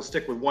mentioned, Gus will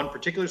stick with one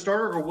particular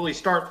starter, or will he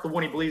start the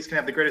one he believes can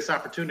have the greatest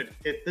opportunity?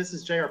 This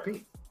is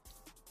JRP.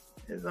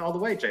 It's all the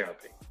way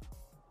JRP.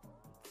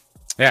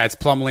 Yeah, it's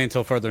Plumlee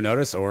until further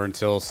notice or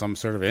until some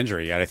sort of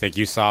injury. And I think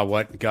you saw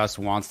what Gus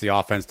wants the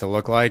offense to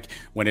look like.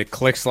 When it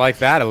clicks like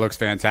that, it looks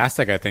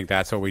fantastic. I think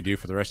that's what we do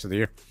for the rest of the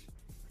year.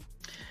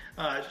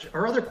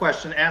 Her other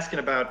question asking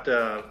about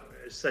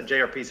said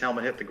JRP's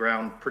helmet hit the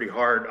ground pretty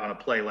hard on a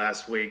play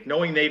last week.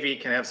 Knowing Navy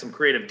can have some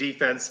creative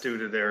defense due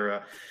to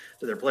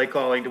their play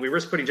calling, do we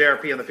risk putting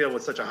JRP on the field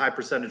with such a high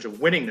percentage of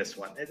winning this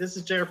one? This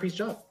is JRP's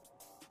job.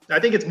 I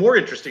think it's more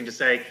interesting to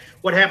say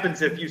what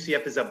happens if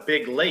UCF is up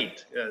big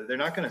late. They're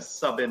not going to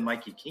sub in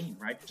Mikey Keene,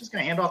 right? They're just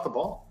going to hand off the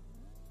ball,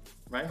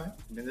 right? I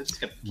mean, they're just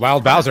gonna...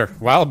 Wild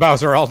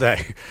Bowser all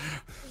day.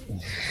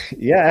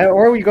 Yeah,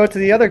 or we go to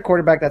the other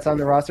quarterback that's on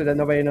the roster that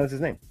nobody knows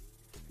his name.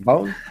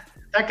 Bone?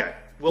 That guy,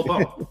 Will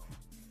Bone.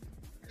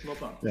 Will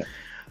Bone. Yeah.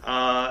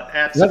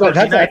 I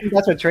think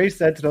that's what Trace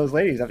said to those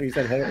ladies after he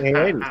said, hey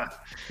ladies,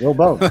 Will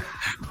Bone.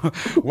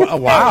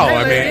 Wow.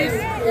 I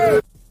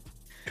mean,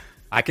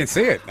 I can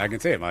see it,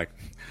 Mike.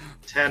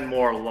 10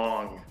 more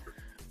long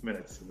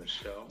minutes in the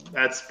show.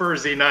 At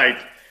Spursy night,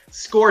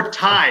 score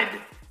tied.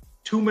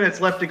 2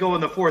 minutes left to go in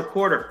the fourth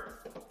quarter.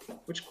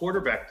 Which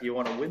quarterback do you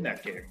want to win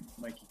that game?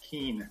 Mikey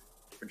Keene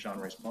for John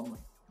Rice Plumlee.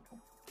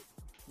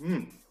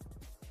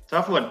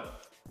 Tough one.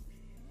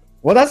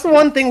 Well, that's the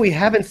one thing we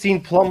haven't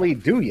seen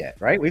Plumlee do yet,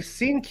 right? We've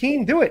seen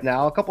Keene do it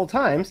now a couple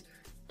times.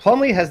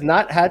 Plumlee has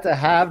not had to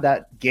have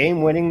that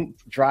game-winning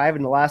drive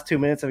in the last 2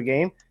 minutes of a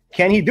game.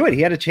 Can he do it?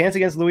 He had a chance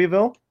against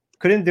Louisville.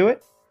 Couldn't do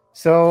it.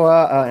 So,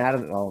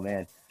 oh,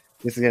 man.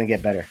 This is going to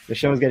get better. The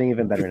show is getting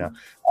even better now.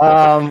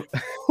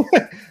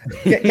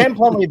 Can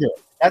Plumlee do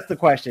it? That's the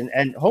question.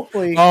 And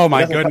hopefully... Oh,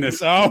 my goodness.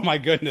 Sorry. Go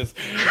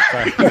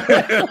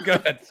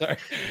ahead. Sorry.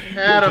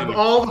 Adam,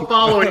 all the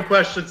following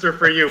questions are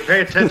for you.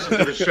 Pay attention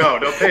to the show.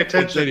 Don't pay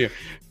attention. Continue.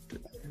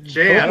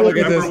 Jan,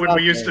 remember when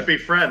we used to be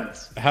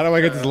friends? How do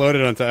I get this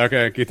loaded on time?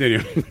 Okay, continue.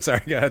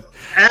 Sorry, go ahead.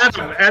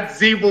 Adam at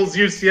Zeebles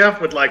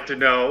UCF would like to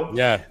know.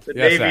 Yeah. The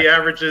Navy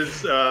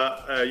averages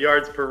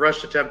yards per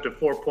rush attempt of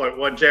 4.1.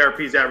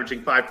 JRP's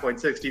averaging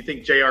 5.6. Do you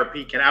think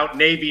JRP can out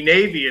Navy?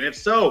 And if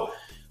so,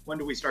 when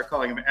do we start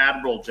calling him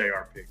Admiral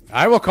JRP?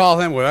 I will call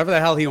him whatever the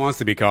hell he wants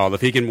to be called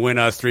if he can win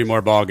us 3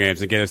 more ball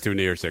games and get us to a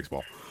New Year's Six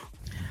Bowl.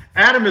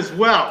 Adam as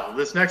well.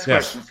 This next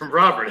question from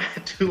Robert.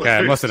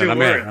 I'm listening.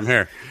 I'm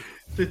here.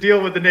 To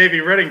deal with the Navy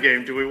running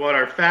game, do we want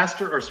our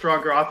faster or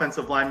stronger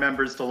offensive line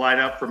members to line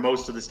up for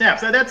most of the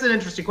snaps? Now, that's an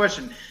interesting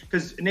question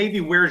because Navy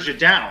wears you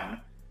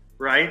down,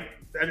 right?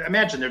 I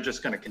imagine they're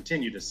just going to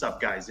continue to sub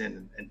guys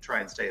in and try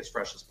and stay as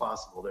fresh as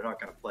possible. They're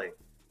not going to play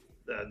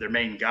their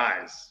main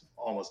guys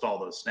almost all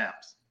those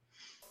snaps.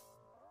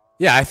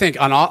 Yeah, I think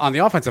on the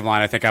offensive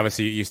line, I think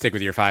obviously you stick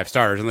with your 5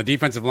 starters. On the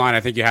defensive line, I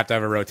think you have to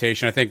have a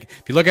rotation. I think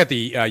if you look at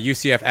the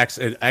UCF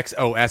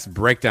XOS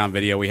breakdown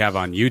video we have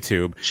on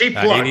YouTube, cheap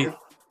plug.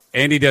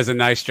 Andy does a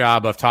nice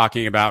job of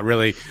talking about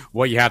really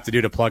what you have to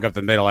do to plug up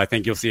the middle. I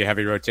think you'll see a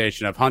heavy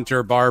rotation of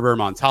Hunter, Barber,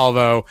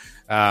 Montalvo,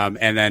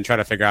 and then try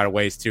to figure out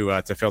ways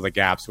to fill the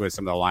gaps with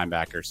some of the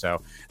linebackers.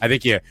 So I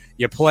think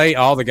you play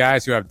all the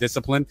guys who have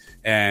discipline,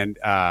 and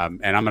I'm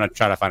going to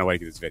try to find a way to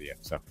get this video.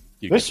 So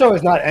this show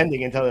is not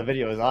ending until the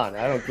video is on.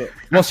 I don't get.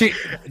 Well,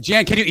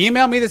 Jan, can you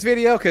email me this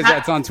video because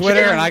it's on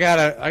Twitter and I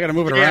gotta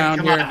move it around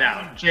come here. On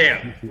now,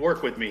 Jan,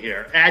 work with me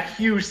here at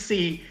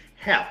UC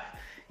Hef.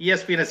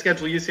 ESPN has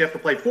scheduled UCF to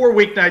play 4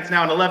 weeknights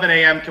now at 11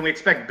 a.m. Can we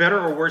expect better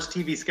or worse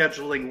TV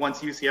scheduling once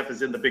UCF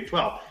is in the Big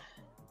 12?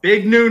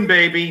 Big noon,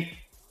 baby.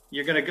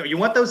 You're going to go. You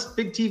want those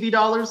big TV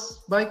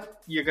dollars, Mike?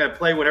 You're going to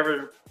play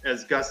whatever,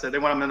 as Gus said, they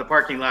want them in the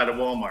parking lot at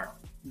Walmart.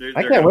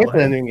 I can't wait for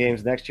the noon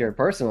games next year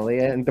personally.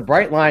 And the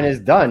Bright Line is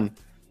done.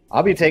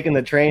 I'll be taking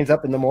the trains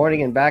up in the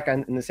morning and back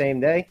in the same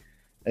day.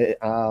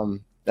 It's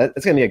going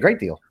to be a great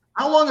deal.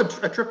 How long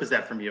a trip is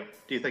that from you,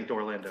 do you think, to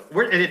Orlando?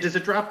 Where does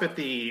it drop at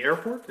the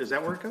airport? Is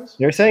that where it goes?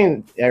 They're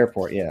saying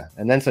airport, yeah.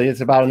 And then so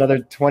it's about another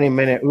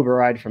 20-minute Uber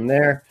ride from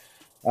there.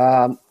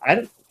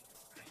 It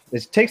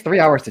takes 3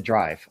 hours to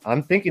drive.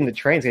 I'm thinking the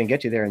train's going to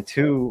get you there in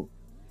two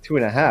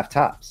and a half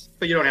tops.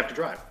 But you don't have to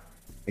drive.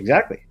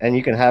 Exactly. And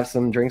you can have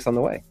some drinks on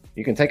the way.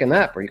 You can take a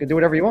nap or you can do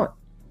whatever you want.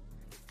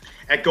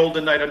 At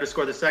Golden Knight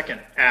 _2,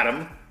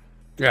 Adam.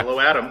 Yeah. Hello,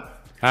 Adam.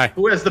 Hi.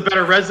 Who has the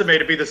better resume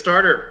to be the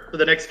starter for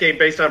the next game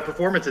based on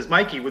performances?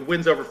 Mikey with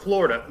wins over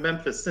Florida,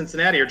 Memphis,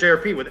 Cincinnati, or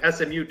JRP with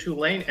SMU,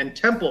 Tulane, and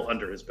Temple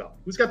under his belt?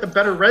 Who's got the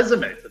better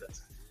resume for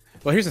this?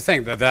 Well, here's the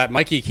thing. That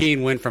Mikey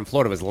Keene win from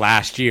Florida was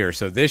last year.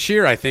 So this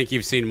year, I think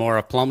you've seen more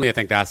of Plumlee. I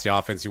think that's the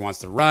offense he wants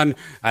to run.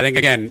 I think,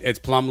 again, it's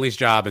Plumlee's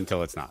job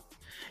until it's not.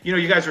 You know,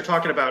 you guys were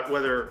talking about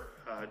whether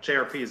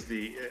JRP is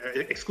the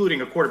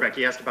excluding a quarterback.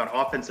 He asked about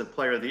offensive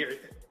player of the year.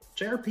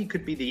 JRP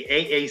could be the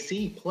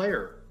AAC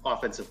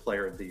offensive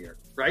player of the year,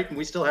 right? And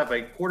we still have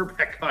a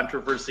quarterback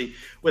controversy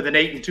with an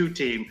 8-2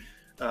 team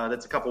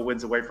that's a couple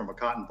wins away from a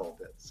Cotton Bowl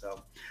bid.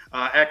 So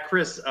at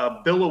Chris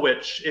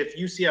Bilowich, if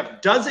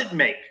UCF doesn't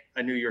make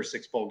a New Year's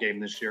Six bowl game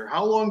this year,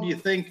 how long do you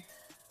think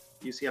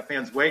UCF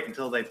fans wait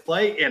until they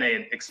play in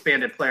an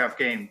expanded playoff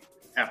game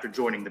after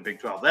joining the Big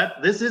 12?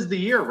 This is the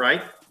year,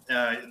 right?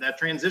 That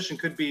transition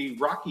could be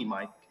rocky,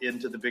 Mike,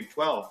 into the Big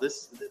 12.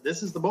 This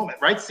is the moment,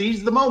 right?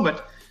 Seize the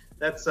moment.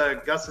 That's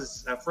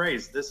Gus's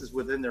phrase. This is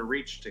within their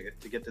reach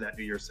to get to that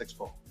New Year's Six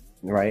bowl.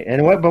 Right.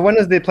 But when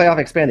is the playoff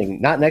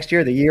expanding? Not next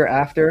year, the year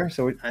after?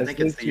 So I think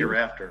it's the year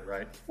after,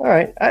 right? All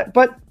right.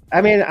 But,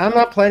 I mean, I'm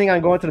not planning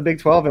on going to the Big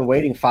 12 and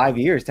waiting 5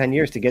 years, 10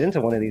 years to get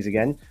into one of these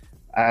again.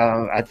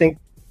 I think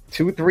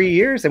 2-3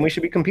 years, and we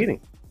should be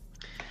competing.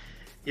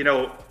 You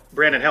know,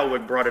 Brandon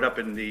Hellwood brought it up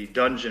in the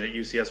dungeon at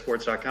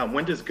UCSports.com.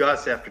 When does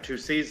Gus, after 2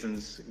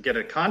 seasons, get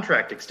a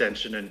contract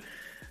extension? And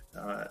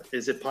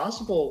is it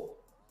possible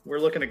we're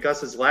looking at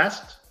Gus's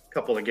last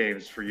couple of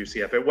games for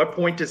UCF? At what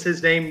point does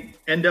his name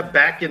end up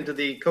back into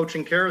the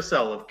coaching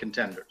carousel of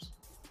contenders?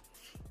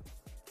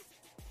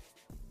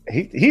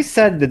 He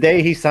said the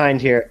day he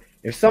signed here,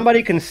 if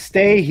somebody can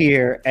stay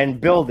here and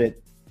build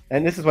it,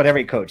 and this is what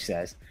every coach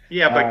says.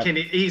 Yeah, but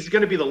he's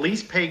going to be the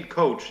least paid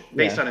coach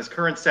based on his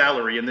current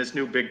salary in this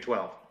new Big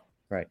 12.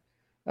 Right.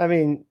 I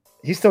mean,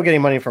 he's still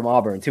getting money from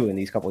Auburn, too, in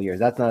these couple of years.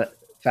 That's not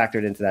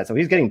factored into that. So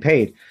he's getting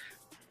paid.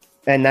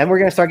 And then we're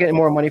going to start getting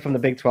more money from the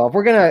Big 12.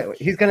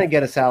 He's going to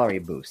get a salary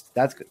boost.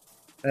 That's good.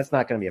 That's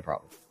not going to be a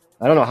problem.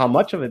 I don't know how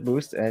much of a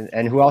boost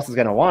and who else is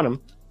going to want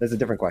him. That's a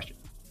different question.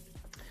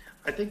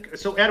 I think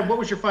so. Adam, what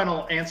was your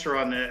final answer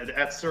on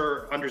at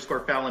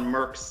Sir_Fallon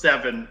Merck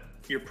 7?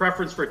 Your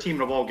preference for a team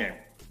in a bowl game?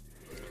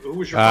 Who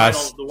was your final?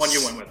 The one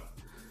you went with?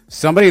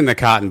 Somebody in the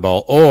Cotton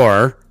Bowl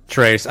or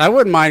Trace. I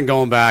wouldn't mind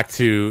going back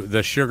to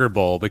the Sugar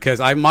Bowl because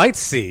I might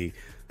see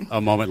a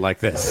moment like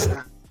this.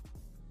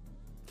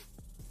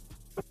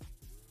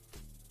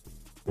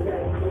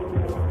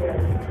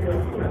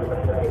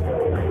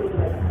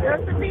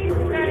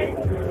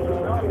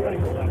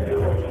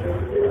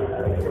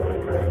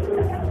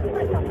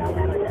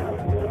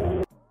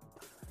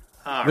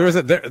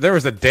 There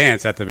was a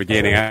dance at the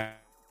beginning. All right.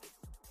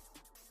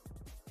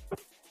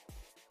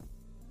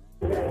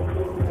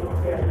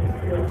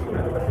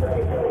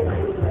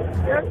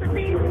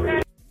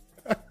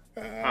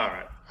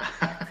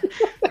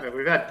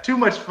 We've had too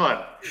much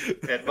fun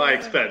at my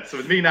expense,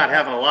 with me not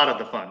having a lot of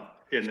the fun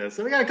in this.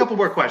 So we got a couple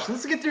more questions.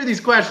 Let's get through these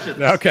questions.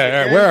 Okay.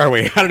 All right, where are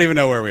we? I don't even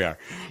know where we are.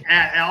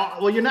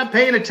 Well, you're not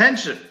paying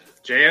attention,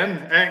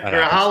 Jan.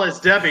 Hollis,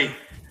 Debbie.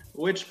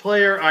 Which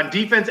player on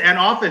defense and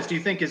offense do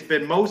you think has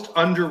been most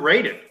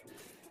underrated?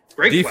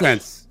 Great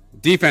defense. Question.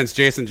 Defense,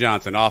 Jason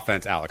Johnson.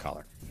 Offense, Alec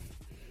Holler.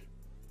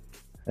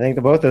 I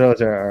think both of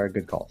those are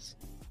good calls.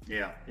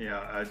 Yeah.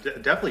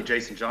 Definitely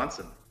Jason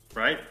Johnson,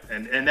 right?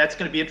 And that's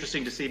going to be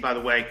interesting to see, by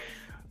the way,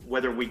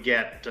 whether we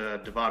get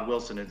Devon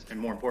Wilson and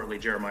more importantly,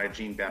 Jeremiah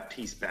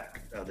Jean-Baptiste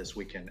back this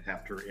weekend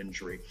after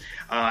injury.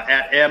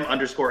 At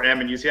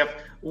M_M in UCF,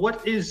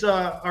 what is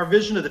our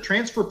vision of the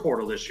transfer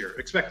portal this year?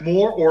 Expect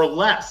more or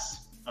less?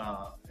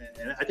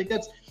 And I think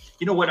that's,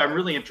 what I'm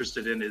really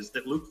interested in is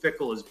that Luke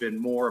Fickell has been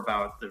more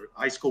about the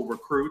high school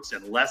recruits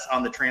and less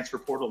on the transfer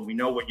portal. And we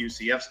know what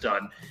UCF's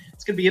done.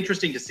 It's going to be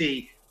interesting to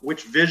see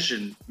which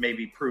vision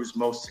maybe proves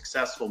most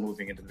successful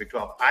moving into the Big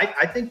 12.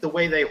 I think the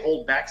way they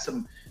hold back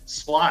some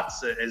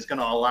slots is going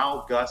to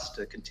allow Gus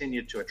to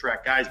continue to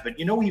attract guys. But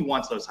he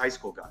wants those high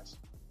school guys.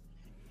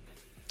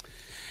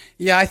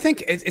 Yeah, I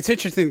think it's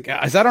interesting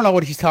because I don't know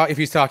what if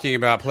he's talking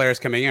about players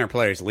coming in or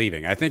players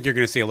leaving. I think you're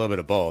going to see a little bit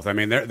of both. I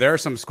mean, there are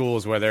some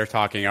schools where they're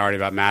talking already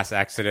about mass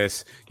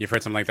exodus. You've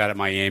heard something like that at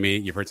Miami.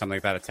 You've heard something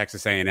like that at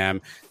Texas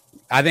A&M.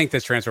 I think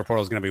this transfer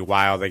portal is going to be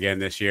wild again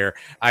this year.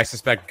 I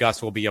suspect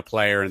Gus will be a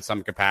player in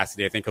some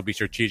capacity. I think he'll be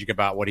strategic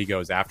about what he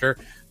goes after.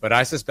 But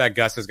I suspect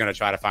Gus is going to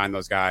try to find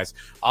those guys.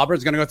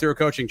 Auburn's going to go through a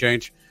coaching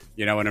change,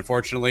 and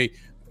unfortunately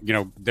 –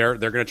 they're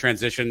going to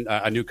transition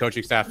a new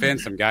coaching staff in.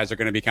 Some guys are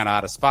going to be kind of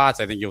out of spots.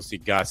 I think you'll see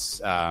Gus,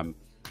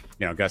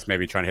 Gus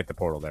maybe trying to hit the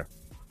portal there.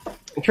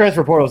 The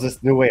transfer portal is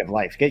this new way of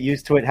life. Get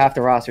used to it. Half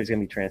the roster is going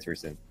to be transfers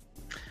soon.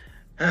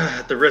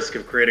 At the risk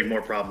of creating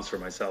more problems for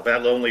myself,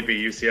 that'll only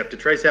be UCF. Did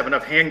Trace have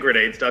enough hand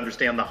grenades to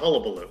understand the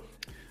hullabaloo?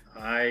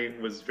 I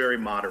was very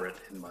moderate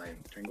in my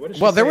drink. What did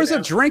she say there was now?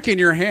 A drink in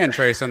your hand,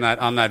 Trace, on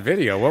that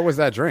video. What was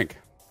that drink?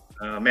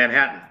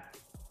 Manhattan,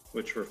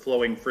 which were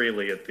flowing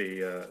freely at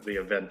the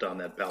event on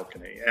that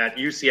balcony. At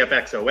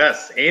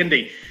UCFXOS,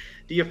 Andy,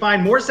 do you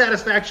find more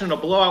satisfaction in a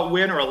blowout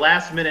win or a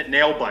last-minute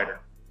nail-biter?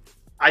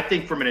 I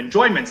think from an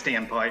enjoyment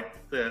standpoint,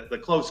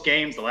 the close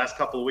games the last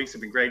couple of weeks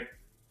have been great.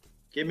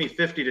 Give me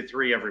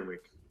 50-3 every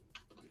week.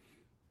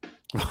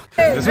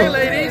 Hey,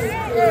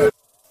 ladies!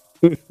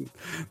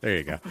 There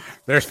you go.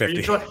 There's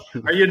 50.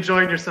 Are you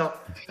enjoying yourself?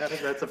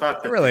 That's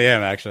about 50. I really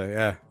am, actually.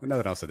 Yeah,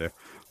 nothing else to do.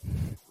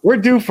 We're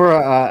due for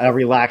a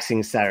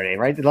relaxing Saturday,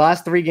 right? The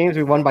last 3 games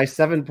we won by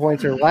 7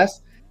 points or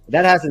less.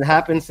 That hasn't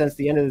happened since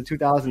the end of the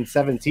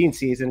 2017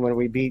 season when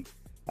we beat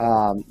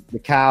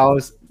the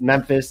Cows,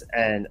 Memphis,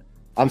 and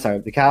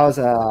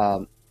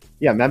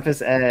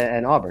Memphis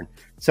and Auburn.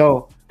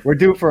 So we're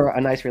due for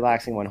a nice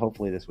relaxing one,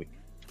 hopefully this week.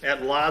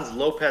 at Las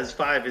Lopez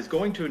 5 is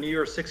going to a New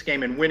Year's 6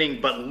 game and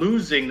winning, but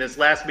losing this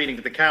last meeting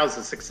to the Cows,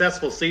 a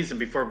successful season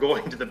before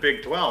going to the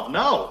Big 12.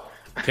 No.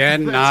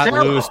 Cannot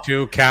lose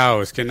to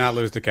Cows. Cannot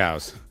lose to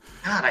Cows.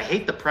 God, I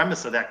hate the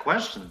premise of that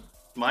question,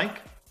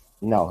 Mike.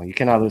 No, you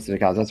cannot lose to the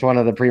Cows. That's one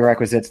of the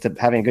prerequisites to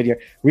having a good year.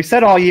 We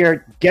said all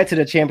year, get to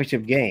the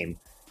championship game.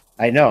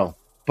 I know.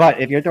 But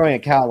if you're throwing a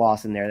Cal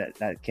loss in there,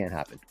 that can't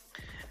happen.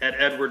 At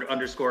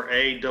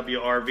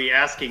Edward_AWRV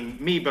asking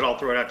me, but I'll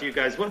throw it out to you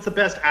guys. What's the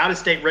best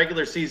out-of-state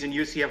regular season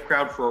UCF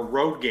crowd for a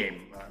road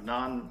game,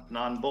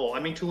 non-bowl? I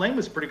mean, Tulane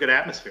was a pretty good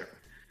atmosphere.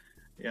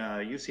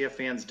 UCF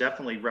fans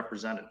definitely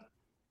represented.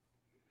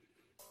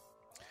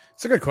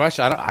 It's a good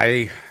question.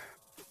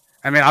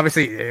 I mean,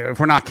 obviously, if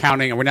we're not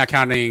counting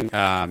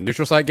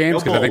neutral site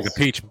games, because I think the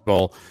Peach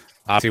Bowl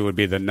obviously would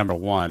be the number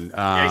one.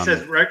 He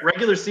says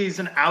regular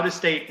season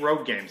out-of-state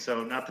road game,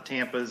 so not the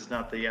Tampas,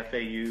 not the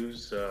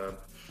FAUs.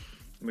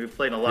 We've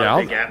played in a lot of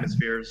big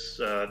atmospheres.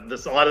 A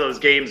lot of those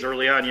games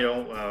early on,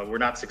 were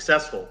not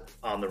successful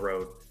on the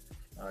road.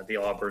 The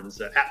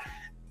Auburns.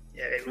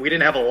 We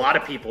didn't have a lot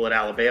of people at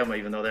Alabama,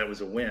 even though that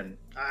was a win.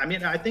 I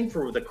mean, I think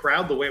for the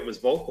crowd, the way it was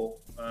vocal,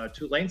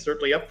 Tulane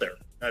certainly up there.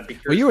 I'd be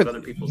curious what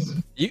other people's.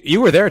 You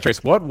were there,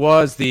 Trace. What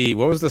was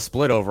the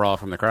split overall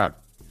from the crowd?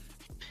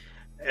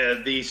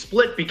 The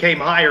split became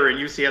higher in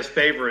UCF's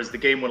favor as the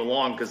game went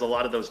along because a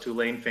lot of those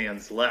Tulane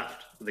fans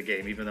left the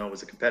game, even though it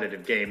was a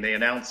competitive game. They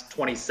announced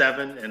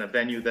 27 in a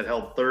venue that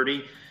held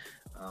 30.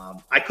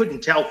 I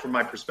couldn't tell from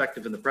my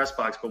perspective in the press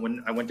box, but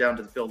when I went down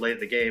to the field late in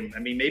the game, I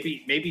mean,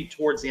 maybe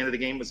towards the end of the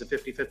game was a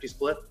 50-50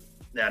 split.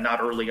 Yeah,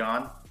 not early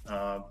on,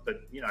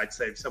 but I'd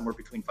say somewhere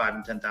between 5,000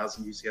 and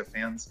 10,000 UCF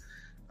fans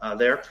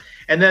there.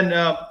 And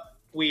then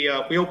we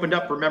opened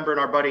up remembering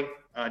our buddy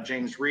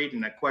James Reed,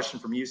 and a question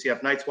from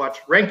UCF Knights Watch: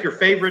 rank your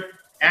favorite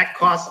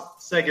at-cost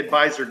Seg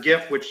Advisor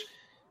gift, which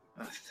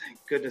thank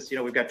goodness,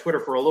 we've got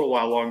Twitter for a little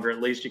while longer.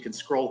 At least you can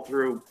scroll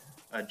through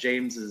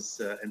James's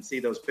and see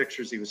those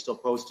pictures he was still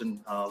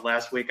posting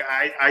last week.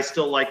 I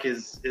still like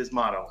his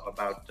motto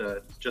about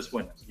just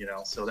winning,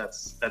 so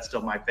that's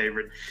still my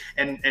favorite.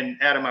 And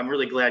Adam, I'm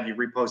really glad you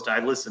reposted.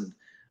 I listened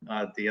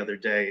the other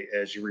day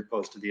as you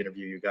reposted the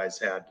interview you guys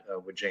had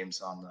with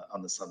James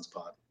on the Suns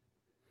pod.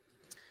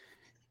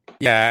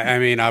 Yeah, I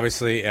mean,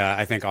 obviously,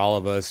 I think all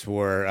of us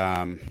were,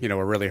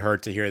 were really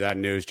hurt to hear that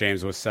news.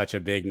 James was such a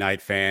big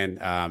Knight fan.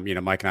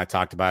 Mike and I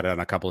talked about it on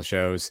a couple of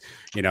shows.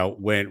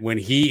 When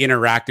he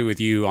interacted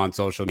with you on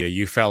social media,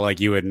 you felt like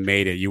you had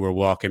made it. You were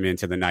welcome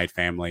into the Knight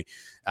family.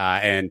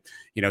 And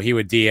he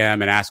would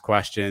DM and ask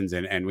questions,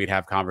 and we'd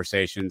have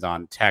conversations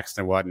on text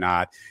and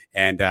whatnot.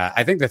 And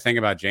I think the thing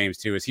about James,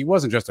 too, is he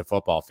wasn't just a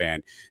football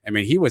fan. I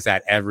mean, he was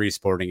at every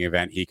sporting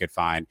event he could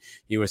find.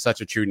 He was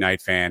such a true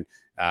Knight fan.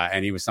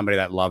 And he was somebody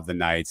that loved the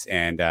Knights.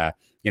 And,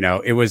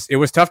 it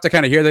was tough to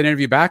kind of hear that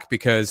interview back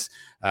because,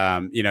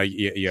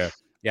 you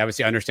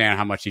obviously understand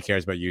how much he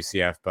cares about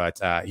UCF, but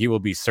he will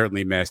be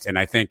certainly missed. And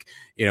I think,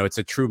 it's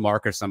a true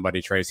mark of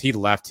somebody, Trace. He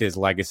left his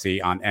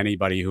legacy on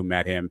anybody who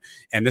met him.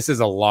 And this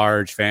is a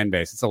large fan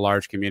base. It's a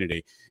large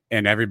community.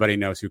 And everybody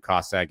knows who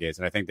Koseg is.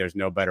 And I think there's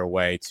no better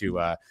way to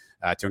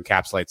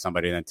encapsulate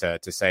somebody than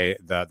to say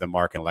the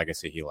mark and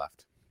legacy he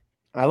left.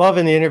 I love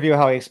in the interview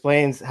how he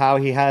explains how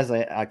he has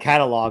a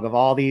catalog of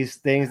all these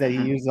things that he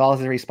uses, all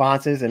his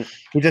responses, and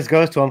he just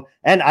goes to them.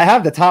 And I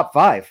have the top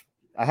 5.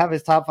 I have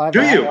his top 5.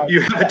 Do you?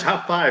 You have the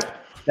top 5.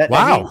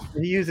 Wow.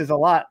 He uses a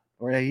lot,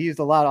 or he used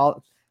a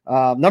lot.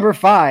 Number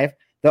 5,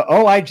 the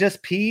I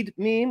just peed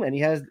meme, and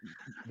he has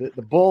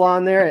the bull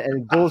on there,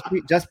 and bulls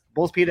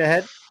peed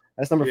ahead.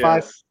 That's number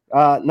 5.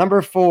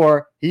 Number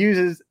 4, he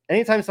uses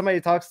anytime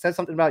somebody says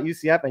something about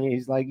UCF, and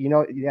he's like,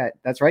 yeah,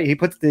 that's right. He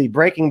puts the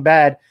Breaking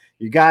Bad.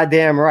 You're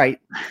goddamn right.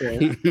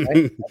 Right?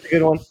 That's a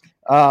good one.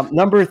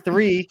 Number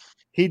 3,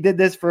 he did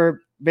this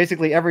for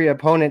basically every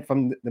opponent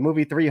from the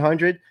movie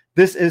 300.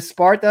 This is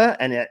Sparta,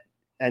 and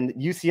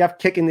UCF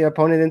kicking the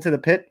opponent into the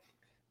pit.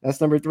 That's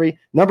number 3.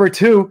 Number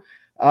 2,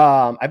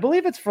 I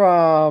believe it's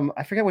from,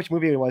 I forget which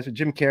movie it was, with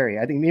Jim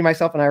Carrey. I think Me,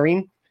 Myself, and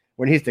Irene,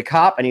 when he's the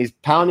cop and he's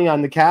pounding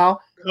on the cow.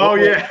 Oh,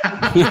 yeah.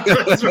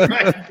 That's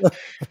right.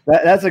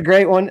 That's a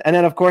great one. And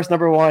then, of course,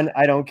 number 1,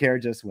 I don't care,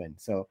 just win.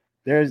 So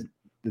there's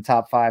the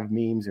top 5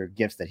 memes or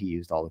gifts that he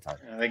used all the time.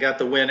 They got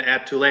the win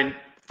at Tulane.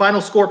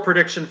 Final score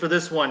prediction for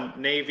this one: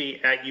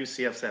 Navy at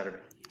UCF Saturday.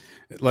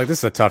 Like, this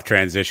is a tough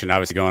transition,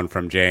 obviously, going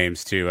from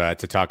James to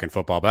talking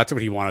football, but that's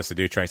what he wants us to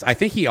do, Trace. I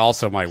think he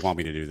also might want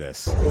me to do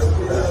this.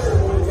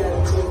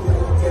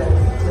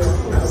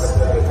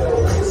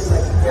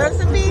 There's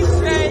some beef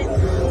straight.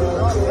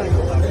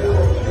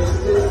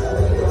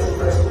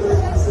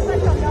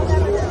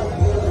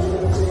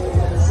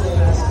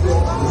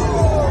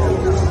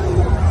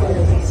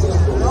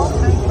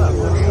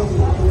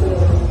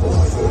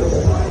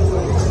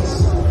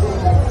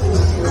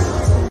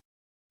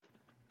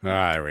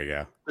 There we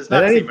go. There's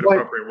not even an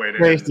appropriate way to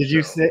Grace, did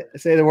you say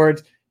the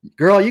words,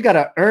 girl, you got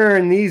to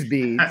earn these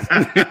beads?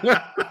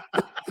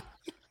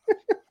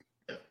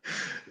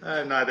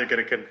 I'm neither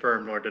going to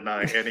confirm nor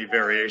deny any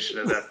variation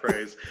of that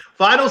phrase.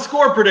 Final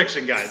score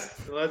prediction, guys.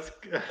 Let's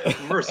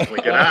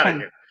mercifully get out of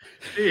here.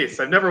 Jeez,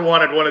 I've never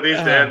wanted one of these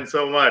to end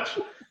so much.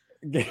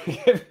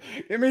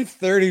 Give me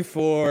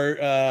 34-14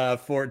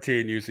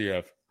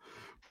 UCF.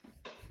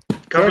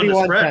 Covering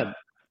the spread.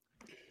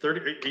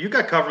 30. You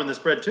got covering the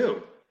spread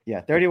too.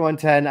 Yeah,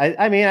 31-10.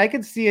 I mean, I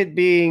could see it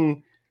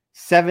being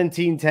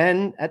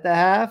 17-10 at the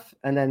half,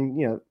 and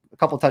then a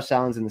couple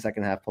touchdowns in the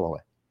second half pull away.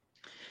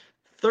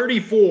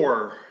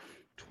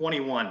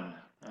 34-21.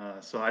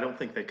 So I don't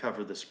think they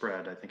cover the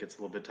spread. I think it's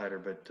a little bit tighter,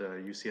 but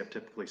UCF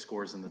typically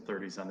scores in the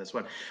 30s on this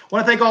one. I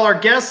want to thank all our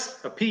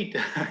guests, Pete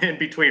in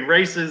between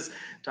races,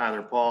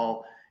 Tyler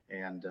Paul,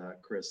 and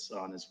Chris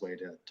on his way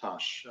to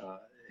Tosh,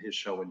 his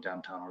show in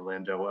downtown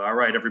Orlando. All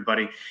right,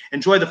 everybody.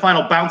 Enjoy the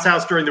final bounce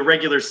house during the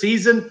regular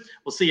season.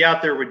 We'll see you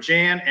out there with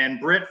Jan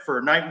and Britt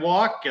for Night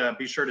Walk.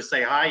 Be sure to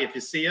say hi if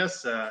you see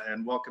us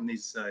and welcome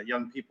these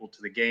young people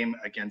to the game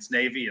against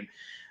Navy. And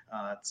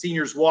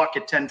seniors walk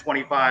at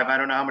 10:25. I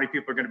don't know how many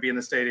people are going to be in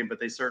the stadium, but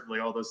they certainly,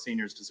 all those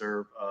seniors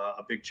deserve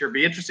a big cheer.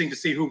 Be interesting to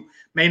see who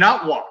may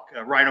not walk.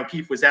 Ryan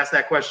O'Keefe was asked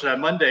that question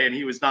on Monday, and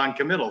he was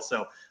non-committal.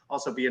 So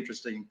also be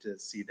interesting to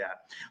see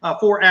that.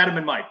 For Adam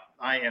and Mike,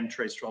 I am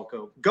Trey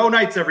Strelko. Go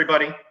Knights,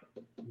 everybody.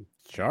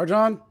 Charge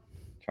on.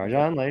 Charge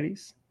on,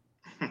 ladies.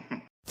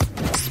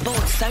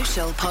 Sports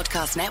Social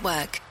Podcast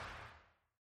Network.